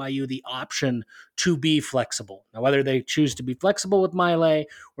gives BYU the option to be flexible. Now, whether they choose to be flexible with Miley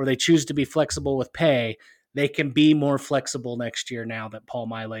or they choose to be flexible with Pay, they can be more flexible next year now that Paul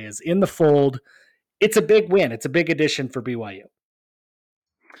Miley is in the fold. It's a big win. It's a big addition for BYU.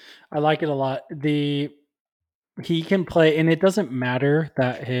 I like it a lot. He can play, and it doesn't matter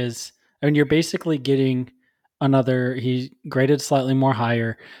that you're basically getting another. He graded slightly more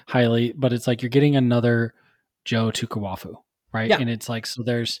highly, but it's like you're getting another Joe Tukuafu, right? Yeah. And it's like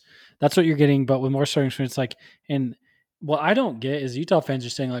that's what you're getting, but with more starting experience. Like, and what I don't get is Utah fans are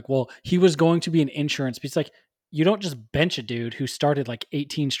saying like, well, he was going to be an insurance. But it's like you don't just bench a dude who started like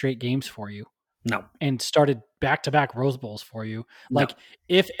 18 straight games for you. No. And started back-to-back Rose Bowls for you. No. Like,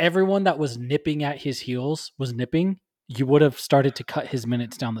 if everyone that was nipping at his heels was nipping, you would have started to cut his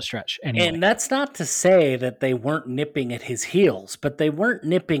minutes down the stretch anyway. And that's not to say that they weren't nipping at his heels, but they weren't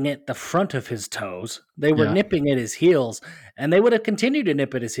nipping at the front of his toes. They were nipping at his heels, and they would have continued to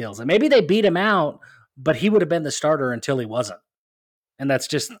nip at his heels. And maybe they beat him out, but he would have been the starter until he wasn't. And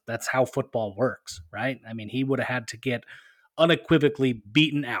that's how football works, right? I mean, he would have had to get unequivocally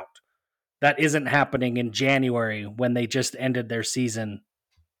beaten out. That isn't happening in January when they just ended their season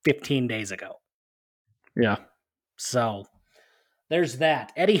 15 days ago. Yeah. So there's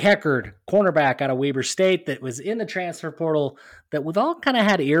that. Eddie Heckard, cornerback out of Weber State that was in the transfer portal that we've all kind of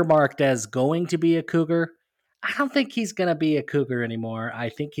had earmarked as going to be a Cougar. I don't think he's going to be a Cougar anymore. I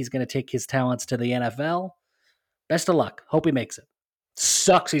think he's going to take his talents to the NFL. Best of luck. Hope he makes it.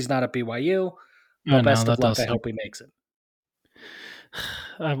 Sucks he's not at BYU, but best of luck. I hope he makes it.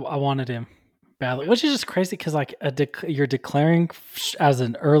 I wanted him badly, which is just crazy because like you're declaring as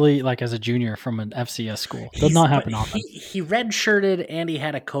a junior from an FCS school. Does not happen often. He redshirted and he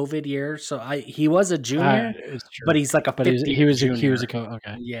had a COVID year, so he was a junior, but he's like a 50 he was junior. a coach.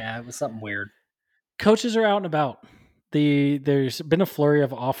 Okay, yeah, it was something weird. Coaches are out and about. There's been a flurry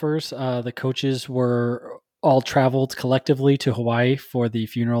of offers. The coaches were all traveled collectively to Hawaii for the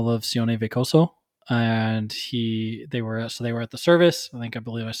funeral of Sione Vekoso. And they were at the service. I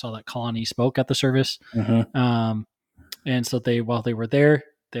believe I saw that Kalani spoke at the service. Mm-hmm. And so while they were there,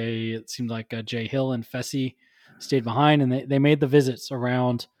 it seemed like Jay Hill and Fessy stayed behind, and they made the visits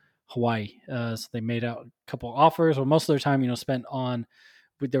around Hawaii. So they made out a couple of offers, or most of their time, spent on.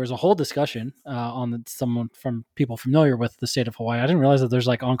 There was a whole discussion on someone from people familiar with the state of Hawaii. I didn't realize that there's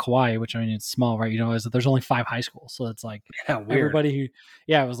like on Kauai, which it's small, right? Is that there's only 5 high schools. So it's like everybody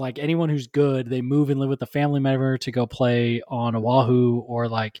it was like anyone who's good, they move and live with a family member to go play on Oahu, or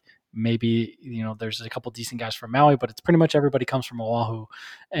like maybe, there's a couple decent guys from Maui, but it's pretty much everybody comes from Oahu,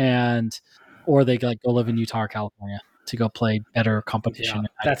 or they like go live in Utah or California to go play better competition.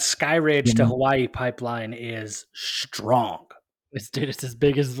 Yeah. That Skyridge to Hawaii pipeline is strong. It's as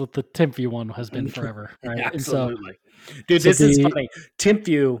big as what the Timpview one has been forever, right? Absolutely. Dude, this is funny.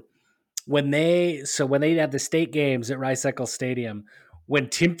 Timpview, when they had the state games at Rice-Eccles Stadium, when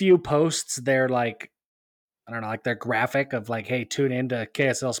Timpview posts their their graphic of like, hey, tune in to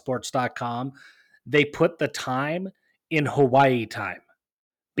KSLSports.com, they put the time in Hawaii time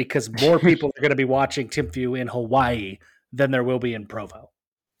because more people are going to be watching Timpview in Hawaii than there will be in Provo.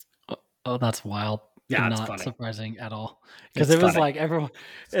 Oh, that's wild. Yeah, not funny. Surprising at all, because it was like everyone.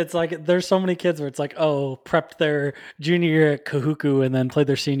 It's like there's so many kids where it's like, oh, prepped their junior year at Kahuku and then played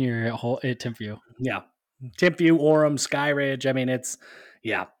their senior year at Timpview. Yeah, Timpview, Orem, Skyridge. I mean,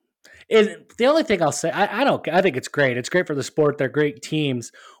 the only thing I'll say, I think it's great. It's great for the sport. They're great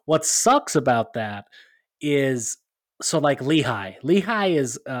teams. What sucks about that is, so like Lehigh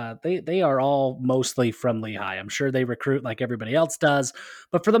is they are all mostly from Lehigh. I'm sure they recruit like everybody else does,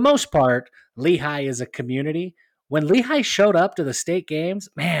 but for the most part, Lehigh is a community. When Lehigh showed up to the state games,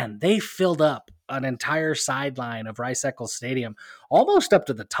 man, they filled up an entire sideline of Rice-Eccles Stadium, almost up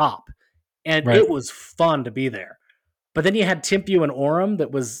to the top, and It was fun to be there. But then you had Timpview and Orem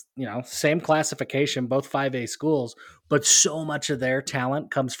that was, same classification, both 5A schools, but so much of their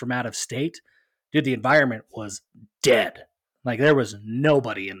talent comes from out of state. Dude, the environment was dead. Like there was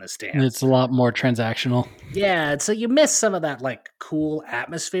nobody in the stands. It's a lot more transactional. Yeah, so you miss some of that like cool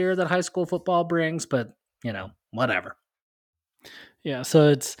atmosphere that high school football brings, but whatever. Yeah, so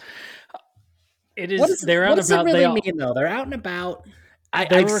it is. What does it really mean though? They're out and about.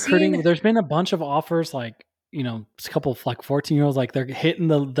 They're recruiting. There's been a bunch of offers, like a couple of like 14-year-olds, like they're hitting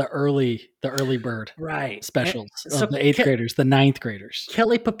the early bird specials of the 8th graders, the 9th graders.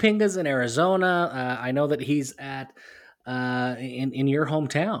 Kelly Papinga's in Arizona. I know that he's at in your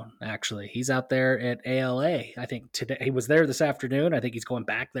hometown. Actually, he's out there at ALA. I think today he was there this afternoon. I think he's going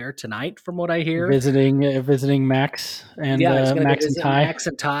back there tonight, from what I hear. Visiting Max and Yeah, he's going to go Max and visit Ty. Max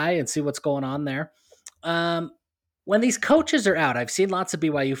and Ty and see what's going on there. Um, when these coaches are out, I've seen lots of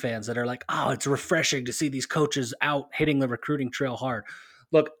BYU fans that are like, "Oh, it's refreshing to see these coaches out hitting the recruiting trail hard."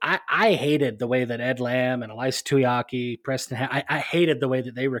 Look, I hated the way that Ed Lamb and Elias Tuyaki, I hated the way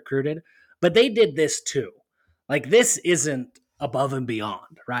that they recruited, but they did this too. Like, this isn't above and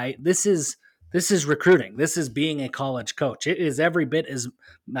beyond, right? This is recruiting. This is being a college coach. It is every bit as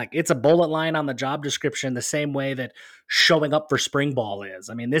like it's a bullet line on the job description, the same way that showing up for spring ball is.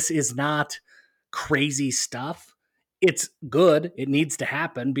 I mean, this is not crazy stuff. It's good. It needs to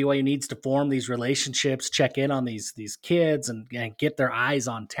happen. BYU needs to form these relationships, check in on these kids, and get their eyes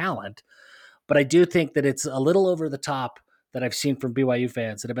on talent. But I do think that it's a little over the top that I've seen from BYU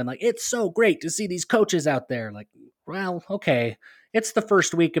fans that have been like, "It's so great to see these coaches out there." Like, well, okay, it's the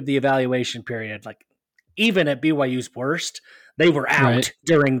first week of the evaluation period. Like, even at BYU's worst, they were Right. out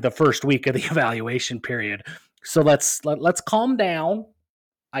during the first week of the evaluation period. So let's calm down.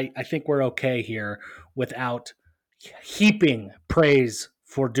 I think we're okay here without heaping praise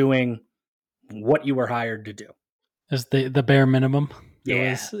for doing what you were hired to do. Is the bare minimum. It Yeah.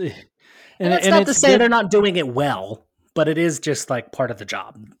 was, And that's and not to it's say they're good. not doing it well, but it is just like part of the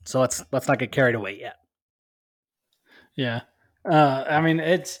job. So let's not get carried away yet. Yeah. I mean,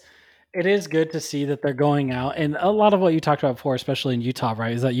 it is good to see that they're going out, and a lot of what you talked about before, especially in Utah,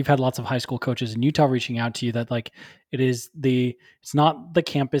 right, is that you've had lots of high school coaches in Utah reaching out to you that like it's not the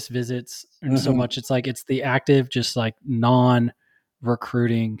campus visits and so Mm-hmm. much. It's like it's the active, just like non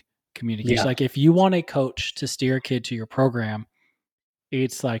recruiting communication. Yeah. Like if you want a coach to steer a kid to your program,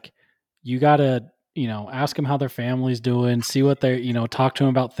 it's like you gotta ask them how their family's doing, see what they're talk to them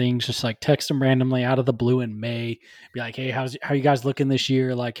about things, just like text them randomly out of the blue in May, be like, hey, how you guys looking this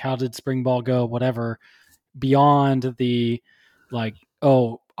year, like how did spring ball go, whatever, beyond the like,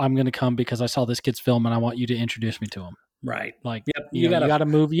 oh, I'm gonna come because I saw this kid's film and I want you to introduce me to him. Right. Like, Yep. you gotta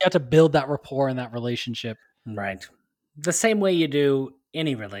move, you have to build that rapport and that relationship. Right. The same way you do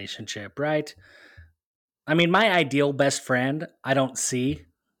any relationship, right? I mean, my ideal best friend, I don't see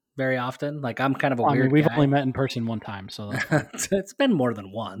very often. Like, I'm kind of a I mean, weird we've only guy. met in person one time, so that's fine. It's been more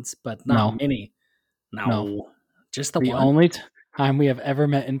than once, but not No, many. no. No, just the The one. only time we have ever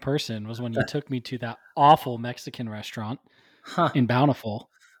met in person was when you took me to that awful Mexican restaurant Huh. in Bountiful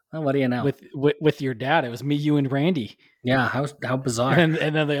Well, what do you know? with your dad. It was me, you, and Randy. Yeah, how And bizarre.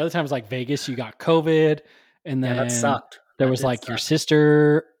 then the other time was like Vegas. You got COVID, and Yeah, that then sucked. there That was did like your suck.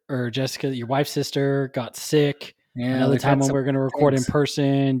 sister or Jessica, your wife's sister, got sick. Yeah, Another we've time had when some we were going to record in things.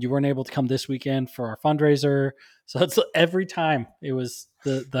 person, you weren't able to come this weekend for our fundraiser. So it's every time it was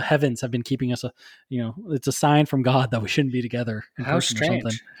the heavens have been keeping us. It's a sign from God that we shouldn't be together in How person or something.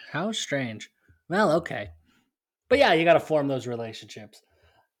 strange. How strange. Well, okay. But yeah, you got to form those relationships.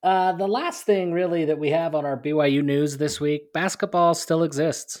 The last thing really that we have on our BYU news this week, basketball still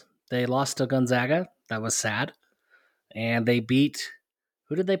exists. They lost to Gonzaga. That was sad. And they beat,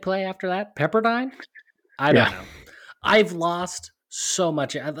 who did they play after that? Pepperdine? I don't Yeah. know. I've lost so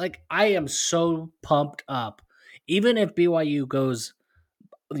much. I am so pumped up. Even if BYU goes,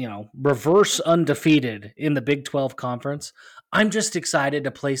 reverse undefeated in the Big 12 conference, I'm just excited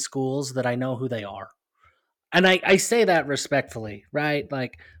to play schools that I know who they are. And I say that respectfully, right?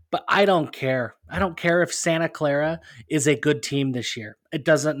 Like, but I don't care. I don't care if Santa Clara is a good team this year. It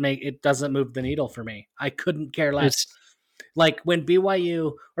doesn't move the needle for me. I couldn't care less. It's Like when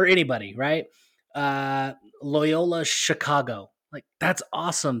BYU or anybody, right? Loyola Chicago. Like, that's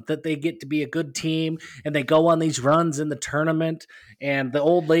awesome that they get to be a good team and they go on these runs in the tournament. And the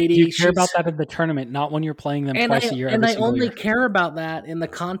old you lady, care about she's that in the tournament, not when you're playing them and twice I a year, and every I single only year. care about that in the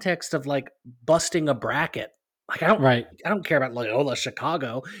context of like busting a bracket. Like, Right. I don't care about Loyola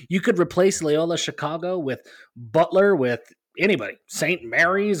Chicago. You could replace Loyola Chicago with Butler, with anybody, St.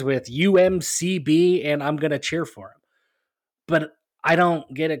 Mary's, with UMCB, and I'm gonna cheer for them. But I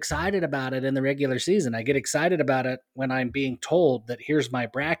don't get excited about it in the regular season. I get excited about it when I'm being told that here's my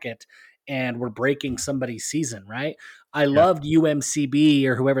bracket and we're breaking somebody's season, right? I Yeah. loved UMCB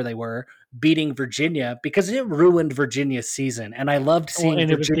or whoever they were beating Virginia because it ruined Virginia's season. And I loved Well, seeing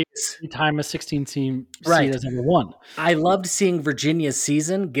and it was the Virginia's, only time a 16 team seed right. has ever won. I loved seeing Virginia's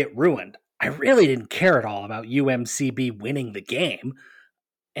season get ruined. I really didn't care at all about UMCB winning the game.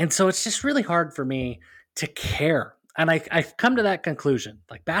 And so it's just really hard for me to care. And I've come to that conclusion.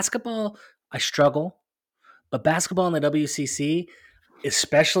 Like basketball, I struggle, but basketball in the WCC,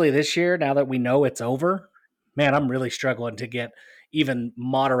 especially this year, now that we know it's over, man, I'm really struggling to get even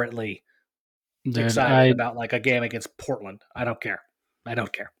moderately Dude, excited about like a game against Portland. I don't care. I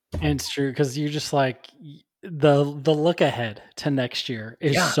don't care. and it's true because you're just like the look ahead to next year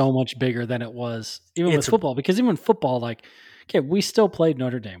is Yeah, so much bigger than it was even with it's football. Because even football, like, okay, we still played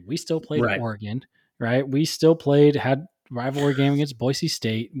Notre Dame, we still played right. Oregon, right? We still had rivalry game against Boise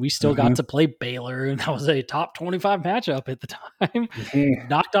State. We still got Hmm. to play Baylor, and that was a top 25 matchup at the time. Hmm.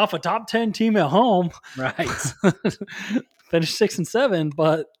 Knocked off a top 10 team at home, Right. finished 6-7,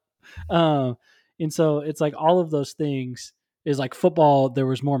 but um, and so it's like all of those things is like football. There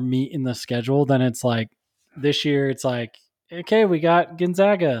was more meat in the schedule than it's like this year. It's like, okay, we got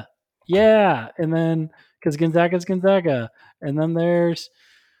Gonzaga. Yeah. And then because Gonzaga's Gonzaga. And then there's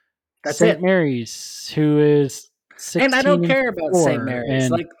That's St. it. Mary's, who is And I 16 don't and care about St. 4. Mary's.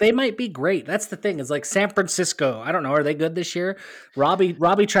 And Like they might be great. That's the thing. Is like San Francisco. I don't know. Are they good this year? Robbie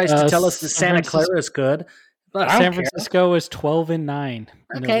tries to tell us that San Santa Francisco. Clara is good, but I don't San care. Francisco is 12-9, and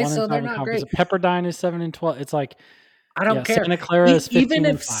they're Okay, one so and they're five in not conference. great. Pepperdine is 7-12. It's like, I don't yeah, care. Santa Clara is Even 15 if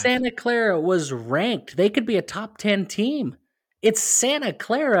and 5. Santa Clara was ranked, they could be a top 10 team. It's Santa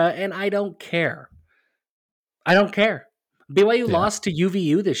Clara, and I don't care. I don't care. BYU Yeah. lost to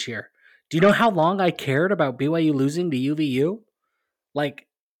UVU this year. Do you know how long I cared about BYU losing to UVU? Like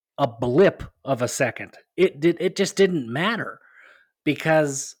a blip of a second. It just didn't matter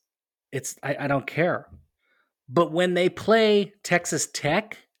because I don't care. But when they play Texas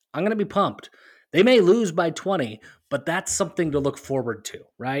Tech, I'm going to be pumped. They may lose by 20, but that's something to look forward to,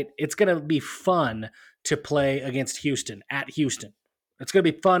 right? It's going to be fun to play against Houston at Houston. It's going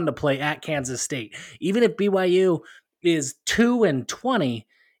to be fun to play at Kansas State. Even if BYU is 2-20,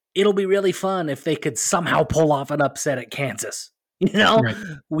 it'll be really fun if they could somehow pull off an upset at Kansas. You know, Right.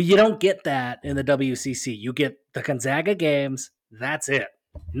 you don't get that in the WCC. You get the Gonzaga games. That's it.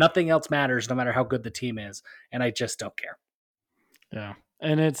 Nothing else matters, no matter how good the team is. And I just don't care. Yeah.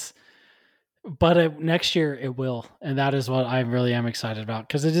 And next year it will. And that is what I really am excited about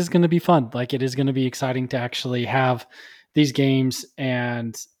because it is going to be fun. Like, it is going to be exciting to actually have these games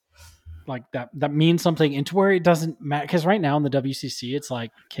and like that means something into where it doesn't matter. Because right now in the WCC, it's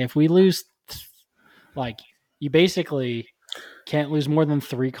like, okay, if we lose, like, you basically can't lose more than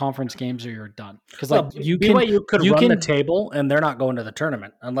 3 conference games or you're done. Because like Well, BYU could you run the can table, and they're not going to the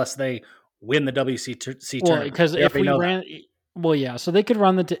tournament unless they win the WCC well tournament. because We if already we know that. ran well yeah, so they could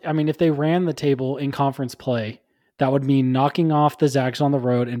run I mean, if they ran the table in conference play, that would mean knocking off the Zags on the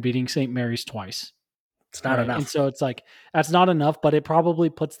road and beating St. Mary's twice. It's not Right. And enough. so it's like that's not enough, but it probably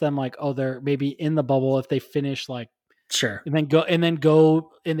puts them like, oh, they're maybe in the bubble if they finish like Sure. and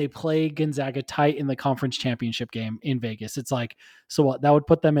they play Gonzaga tight in the conference championship game in Vegas. It's like, so what, that would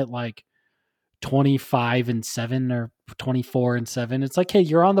put them at like 25-7 or 24-7. It's like, hey,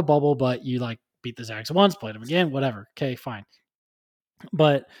 you're on the bubble, but you like beat the Zags once, played them again, whatever. Okay, fine.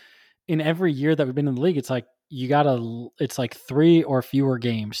 But in every year that we've been in the league, it's like it's like 3 or fewer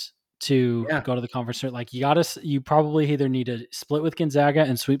games to Yeah. go to the conference. Like you probably either need to split with Gonzaga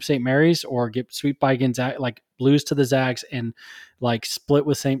and sweep St. Mary's, or get sweep by Gonzaga, like lose to the Zags and like split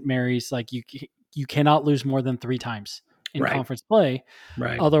with St. Mary's. Like you cannot lose more than 3 times in Right. conference play,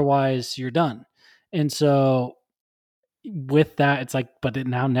 Right. otherwise you're done. And so with that, it's like, but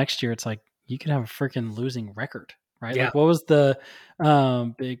now next year, it's like you could have a freaking losing record, right? Yeah. Like, what was the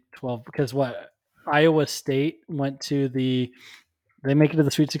Big 12? Because what Iowa State went to they make it to the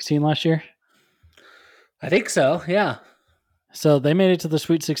Sweet 16 last year. I think so. Yeah. So they made it to the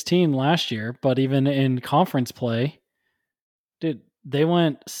Sweet 16 last year, but even in conference play, dude, they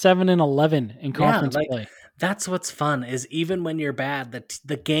went 7-11 in Yeah. conference Like play. that's what's fun is even when you're bad,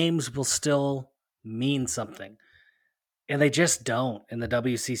 the games will still mean something. And they just don't in the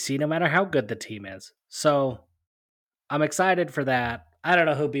WCC, no matter how good the team is. So I'm excited for that. I don't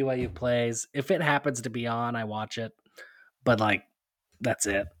know who BYU plays. If it happens to be on, I watch it. But like, that's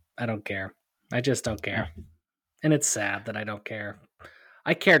it. I don't care. I just don't Yeah. care. And it's sad that I don't care.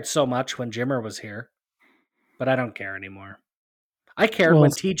 I cared so much when Jimmer was here, but I don't care anymore. I cared Well,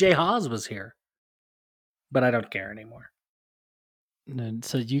 when TJ Haas was here, but I don't care anymore. and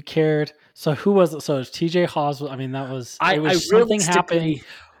so you cared. So who was it? So it was TJ Haws. I mean, it I was something happened realistically,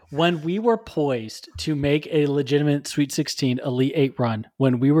 when we were poised to make a legitimate Sweet 16 Elite 8 run,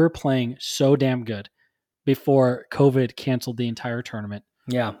 when we were playing so damn good before COVID canceled the entire tournament,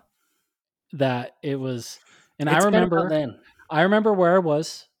 yeah, that it was, and it's been about then. I remember where I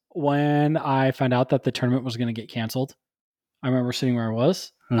was when I found out that the tournament was going to get canceled. I remember sitting where I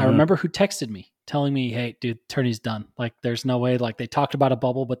was. I Mm-hmm. remember who texted me telling me, "Hey, dude, tourney's done. Like, there's no way. Like, they talked about a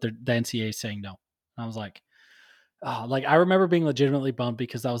bubble, but the NCAA is saying no." And I was like, like I remember being legitimately bummed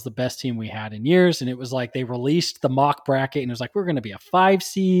because that was the best team we had in years, and it was like they released the mock bracket, and it was like we're going to be a 5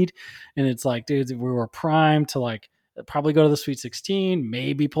 seed, and it's like, dude, we were primed to like probably go to the Sweet 16,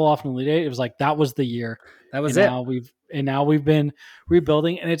 maybe pull off an Elite Eight. It was like that was the year, That and was it. now we've been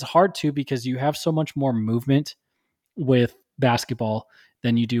rebuilding, and it's hard too because you have so much more movement with basketball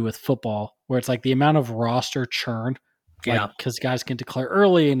than you do with football, where it's like the amount of roster churn, like Yeah. because guys can declare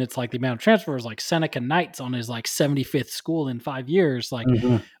early, and it's like the amount of transfers, like Seneca Knights on his like 75th school in 5 years, like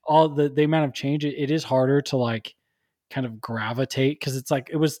Mhm. all the amount of change. It is harder to like kind of gravitate because it's like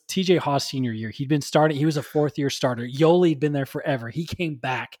it was TJ Haas senior year. He'd been starting. He was a 4th year starter. Yoli'd been there forever. He came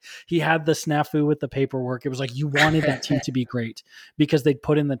back. He had the snafu with the paperwork. It was like you wanted that team to be great because they'd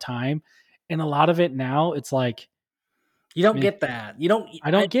put in the time. And a lot of it now, it's like, You don't meh, get that. You don't.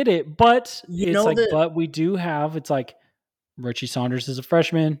 I don't get it, but You it's know like, that, but we do have. It's like Richie Saunders is a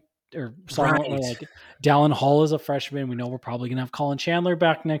freshman, or sophomore, or right? like Dallin Hall is a freshman. We know we're probably gonna have Colin Chandler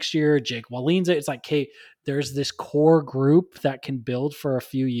back next year. Jake Wallin's it. It's like, Kate, there's this core group that can build for a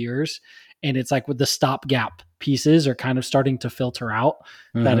few years, and it's like with the stopgap pieces are kind of starting to filter out.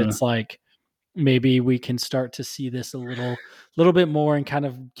 That Hmm. it's like maybe we can start to see this a little bit more and kind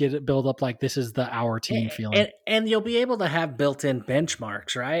of get it build up like this is the our team feeling. And you'll be able to have built-in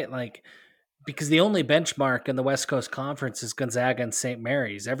benchmarks, right? Like, because the only benchmark in the West Coast Conference is Gonzaga and St.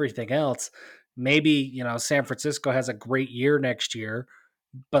 Mary's. Everything else, maybe, San Francisco has a great year next year,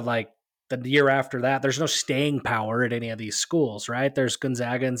 but like the year after that, there's no staying power at any of these schools, right? There's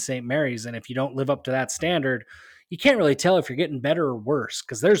Gonzaga and St. Mary's. And if you don't live up to that standard, you can't really tell if you're getting better or worse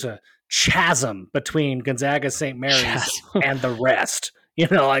because there's a chasm between Gonzaga, St. Mary's, Yes. and the rest. Like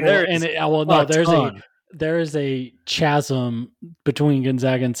Well, there and is no, a ton. there is a chasm between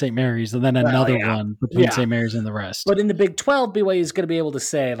Gonzaga and St. Mary's, and then Well, another yeah. one between Yeah. St. Mary's and the rest. But in the Big 12, BYU is going to be able to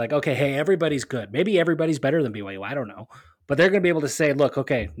say, like, okay, hey, everybody's good. Maybe everybody's better than BYU. I don't know. But they're going to be able to say, look,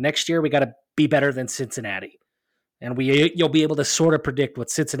 okay, next year we got to be better than Cincinnati. And you'll be able to sort of predict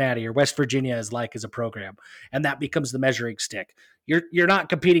what Cincinnati or West Virginia is like as a program. And that becomes the measuring stick. You're not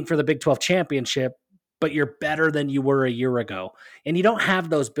competing for the Big 12 championship, but you're better than you were a year ago. And you don't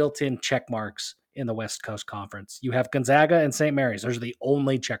have those built-in check marks in the West Coast Conference. You have Gonzaga and St. Mary's. Those are the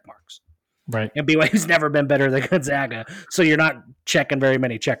only check marks. Right. And BYU's never been better than Gonzaga, so you're not checking very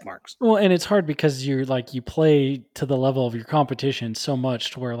many check marks. Well, and it's hard because you're like you play to the level of your competition so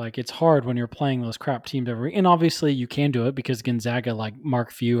much to where like it's hard when you're playing those crap teams every. And obviously you can do it because Gonzaga, like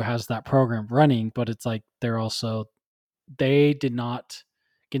Mark Few, has that program running, but it's like they did not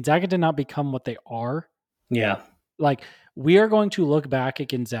Gonzaga did not become what they are. Yeah. Like we are going to look back at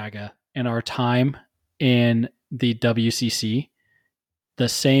Gonzaga and our time in the WCC the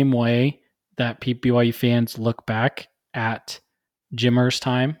same way that BYU fans look back at Jimmer's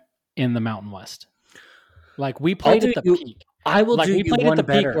time in the Mountain West. Like we I'll played do at the you. peak. I will Like do we you played at one the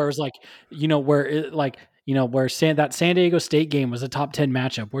peak better. where it was like, where it like, where that San Diego State game was a top 10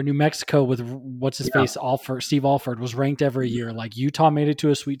 matchup, where New Mexico with what's his Yeah. face Steve Alford was ranked every year. Like Utah made it to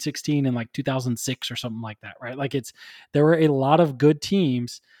a Sweet 16 in like 2006 or something like that, right? Like there were a lot of good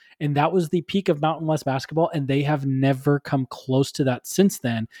teams, and that was the peak of Mountain West basketball, and they have never come close to that since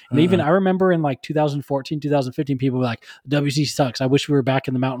then. And even Mm-mm. I remember in like 2014, 2015, people were like, WC sucks. I wish we were back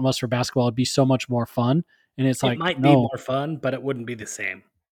in the Mountain West for basketball. It'd be so much more fun. And it's It like, might be no, more fun, but it wouldn't be the same.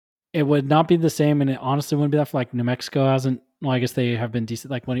 it would not be the same. And it honestly wouldn't be that for like New Mexico hasn't, well, I guess they have been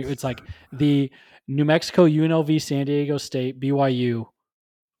decent. Like when it's like the New Mexico, UNLV, San Diego State, BYU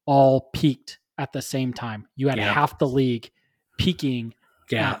all peaked at the same time. You had Yeah. half the league peaking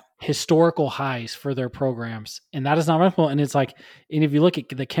Yeah. at historical highs for their programs. And that is not replicable. And it's like, and if you look at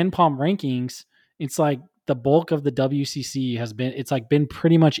the Ken Palm rankings, it's like the bulk of the WCC has been, it's like been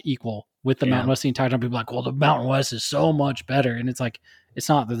pretty much equal with the Yeah. Mountain West the entire time. People are like, well, the Mountain West is so much better. And it's like, it's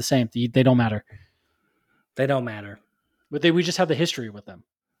not. They're the same. They don't matter. They don't matter. But we just have the history with them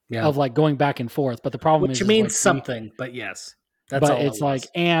Yeah. of like going back and forth. But the problem Which is means like something, but yes, that's but all it it's like,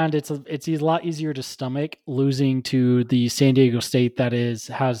 was. and it's a lot easier to stomach losing to the San Diego State that is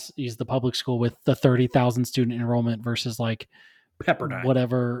the public school with the 30,000 student enrollment versus like Pepperdine.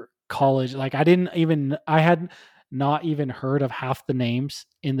 whatever college. Like I had not even heard of half the names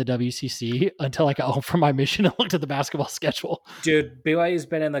in the WCC until I got home from my mission and looked at the basketball schedule. Dude, BYU's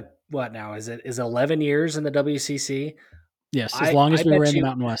been in the what now? Is 11 years in the WCC? Yes, as long I as we were bet in the you.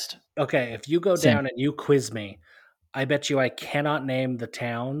 Mountain West. Okay, if you go Same. down and you quiz me, I bet you I cannot name the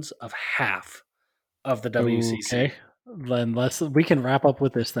towns of half of the Okay. WCC. Then we can wrap up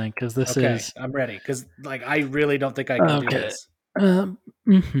with this thing because this Okay, is I'm ready because like I really don't think I can do okay. this. Um,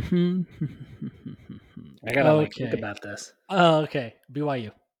 I gotta like think okay. about this. Okay.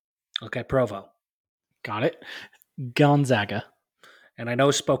 BYU. Okay, Provo. Got it. Gonzaga. And I know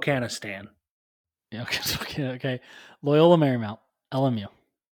Spokanistan. Yeah, okay, okay. Loyola Marymount. LMU.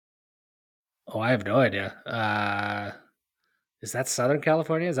 Oh, I have no idea. Is that Southern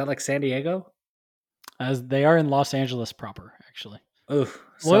California? Is that like San Diego? As they are in Los Angeles proper, actually. Oof.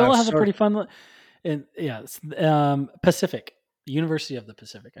 So I'm Loyola has a sort pretty fun, and yeah, it's, Pacific University of the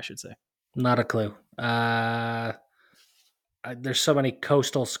Pacific, I should say. not a clue. There's so many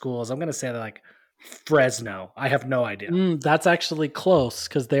coastal schools. I'm gonna say like Fresno. I have no idea. That's actually close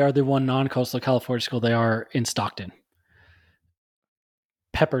because they are the one non-coastal California school. They are in Stockton.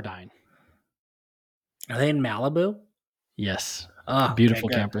 Pepperdine. Are they in Malibu? Yes. Oh, okay, Beautiful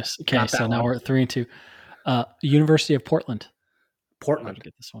good. campus. Okay, Got so that now one. we're at 3-2. University of Portland. Better Portland.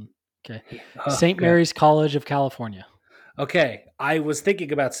 get this one. Okay. Oh, St. good. Mary's College of California. Okay, I was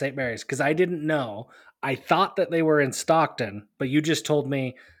thinking about St. Mary's because I didn't know. I thought that they were in Stockton, but you just told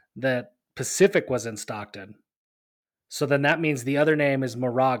me that Pacific was in Stockton. So then that means the other name is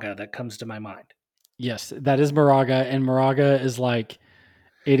Moraga that comes to my mind. Yes, that is Moraga, and Moraga is like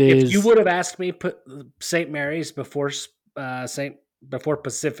it If you is. would have asked me put St. Mary's before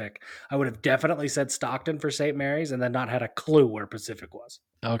Pacific, I would have definitely said Stockton for St. Mary's and then not had a clue where Pacific was.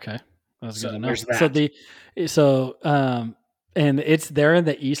 Okay, that's good So to know. there's So that. and it's there in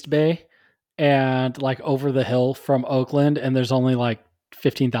the East Bay, and like over the hill from Oakland, and there's only like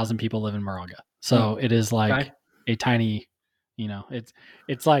 15,000 people live in Moraga. So it is Okay. like a tiny,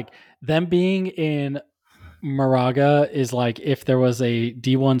 it's like them being in Moraga is like if there was a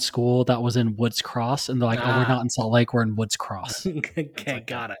D1 school that was in Woods Cross, and they're like, oh, we're Ah, not in Salt Lake, we're in Woods Cross. It's okay, like that.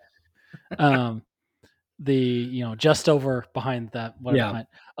 got it. Um, just over behind that, whatever Yeah. behind.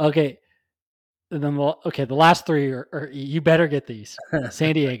 Okay, and then the last three are you better get these: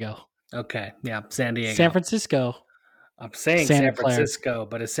 San Diego, Okay. Yeah. San San Diego. Francisco, I'm saying Santa San Clara. Francisco,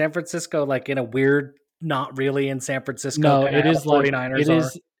 but is San Francisco like in a weird, not really in San Francisco, No, kind of it how the is like 49ers it are?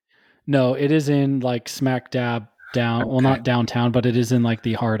 is. No, it is in like smack dab down. Well, Okay. not downtown, but it is in like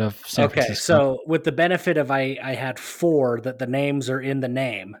the heart of San Okay. Francisco. So with the benefit of I had four that the names are in the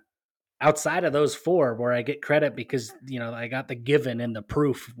name. Outside of those four, where I get credit because I got the given in the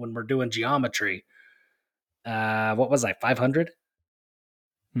proof when we're doing geometry. What was I? 500?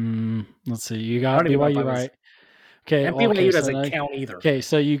 Let's see. You I got don't even know if I BYU was. right. Okay. And Well, okay. BYU So doesn't now, count either. okay.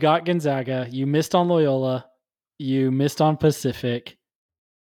 So you got Gonzaga. You missed on Loyola. You missed on Pacific,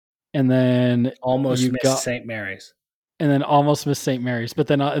 and then Almost you missed got St. Mary's. and then almost missed St. Mary's. But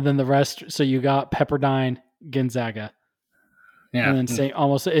then the rest. So you got Pepperdine, Gonzaga, and Yeah. then St.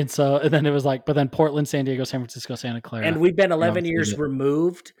 almost. And then it was like, but then Portland, San Diego, San Francisco, Santa And Clara. we've been You 11 obviously years did.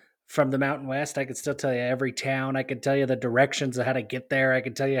 removed from the Mountain West. I could still tell you every town. I could tell you the directions of how to get there. I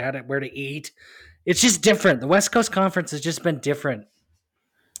could tell you where to eat. It's just different. The West Coast Conference has just been different.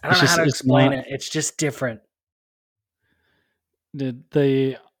 I don't It's know how just to it's explain not it. It's just different.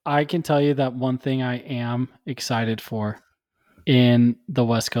 the I can tell you that one thing I am excited for in the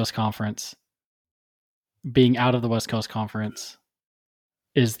West Coast Conference, being out of the West Coast Conference,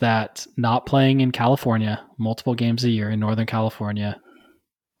 is that not playing in California multiple games a year in Northern California,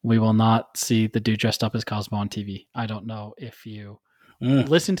 we will not see the dude dressed up as Cosmo on TV. I don't know if you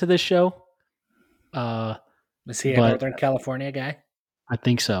listen to this show, Is he a but Northern California guy? I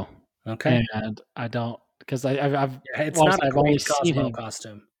think so. Okay. And I don't because I've Yeah, it's watched. not a I've only great seen Cosmo him.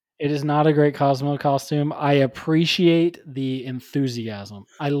 costume. It is not a great Cosmo costume. I appreciate the enthusiasm.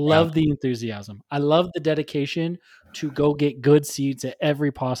 I Yeah, love the enthusiasm. I love the dedication to go get good seats at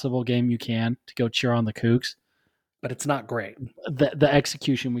every possible game you can to go cheer on the Cougs. but it's not great. The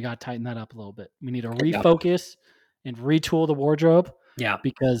execution, we got to tighten that up a little bit. We need to Yeah. refocus and retool the wardrobe Yeah.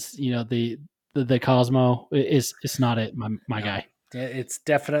 because the Cosmo is it's not it, my No. guy. It's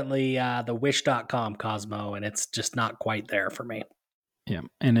definitely the wish.com Cosmo, and it's just not quite there for me. Yeah,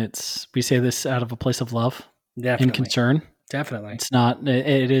 and we say this out of a place of love and Definitely. concern. Definitely. It's not.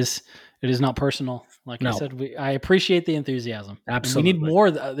 It is not personal. Like I No. said, I appreciate the enthusiasm, and we need Absolutely. more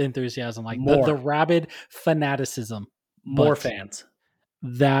of the enthusiasm, like the More. rabid fanaticism. More But fans.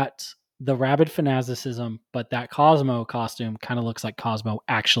 that the rabid fanaticism, but that Cosmo costume kind of looks like Cosmo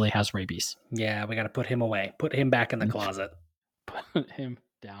actually has rabies. Yeah, we got to put him away. Put him back in the closet. Put him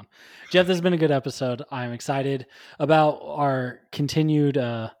down. Jeff, this has been a good episode. I'm excited about our continued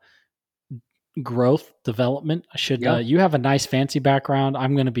growth development. I should Yeah. you have a nice fancy background.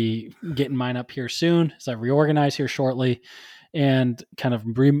 I'm going to be getting mine up here soon as I reorganize here shortly and kind of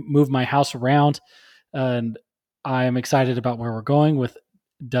move my house around. And I am excited about where we're going with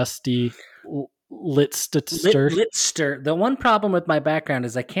Dusty Litster. Litster. The one problem with my background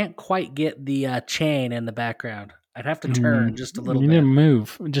is I can't quite get the chain in the background. I'd have to turn just a little You need to bit.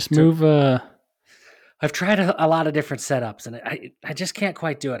 move. Just To- move I've tried a lot of different setups, and I just can't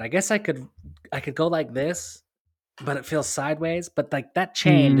quite do it. I guess I could go like this, but it feels sideways. But like that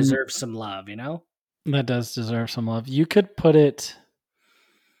chain Mm, deserves some love, you know. that does deserve some love. You could put it.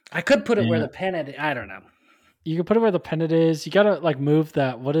 I could put it where Yeah, the pennant. I don't know. you could put it where the pennant is. You gotta like move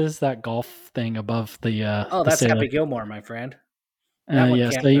that. What is that golf thing above Oh, the that's sailor? Happy Gilmore, my friend. That one Yeah.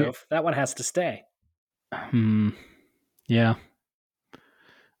 can't So you. move. That one has to stay. Hmm. Yeah.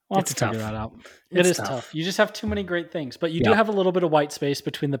 We'll have It's to figure that tough. out. It It's is tough. tough. You just have too many great things, but you do Yeah. have a little bit of white space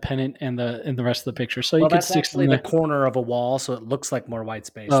between the pennant and the rest of the picture, so you Well, could that's stick actually something the there. corner of a wall, so it looks like more white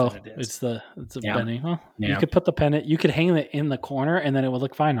space than Oh, it is. it's a Yeah. bending. Well, you Yeah. could put the pennant. You could hang it in the corner, and then it would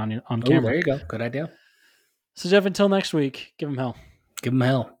look fine on Oh, there camera. you go. Good idea. So Jeff, until next week, give him hell. Give them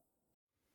hell.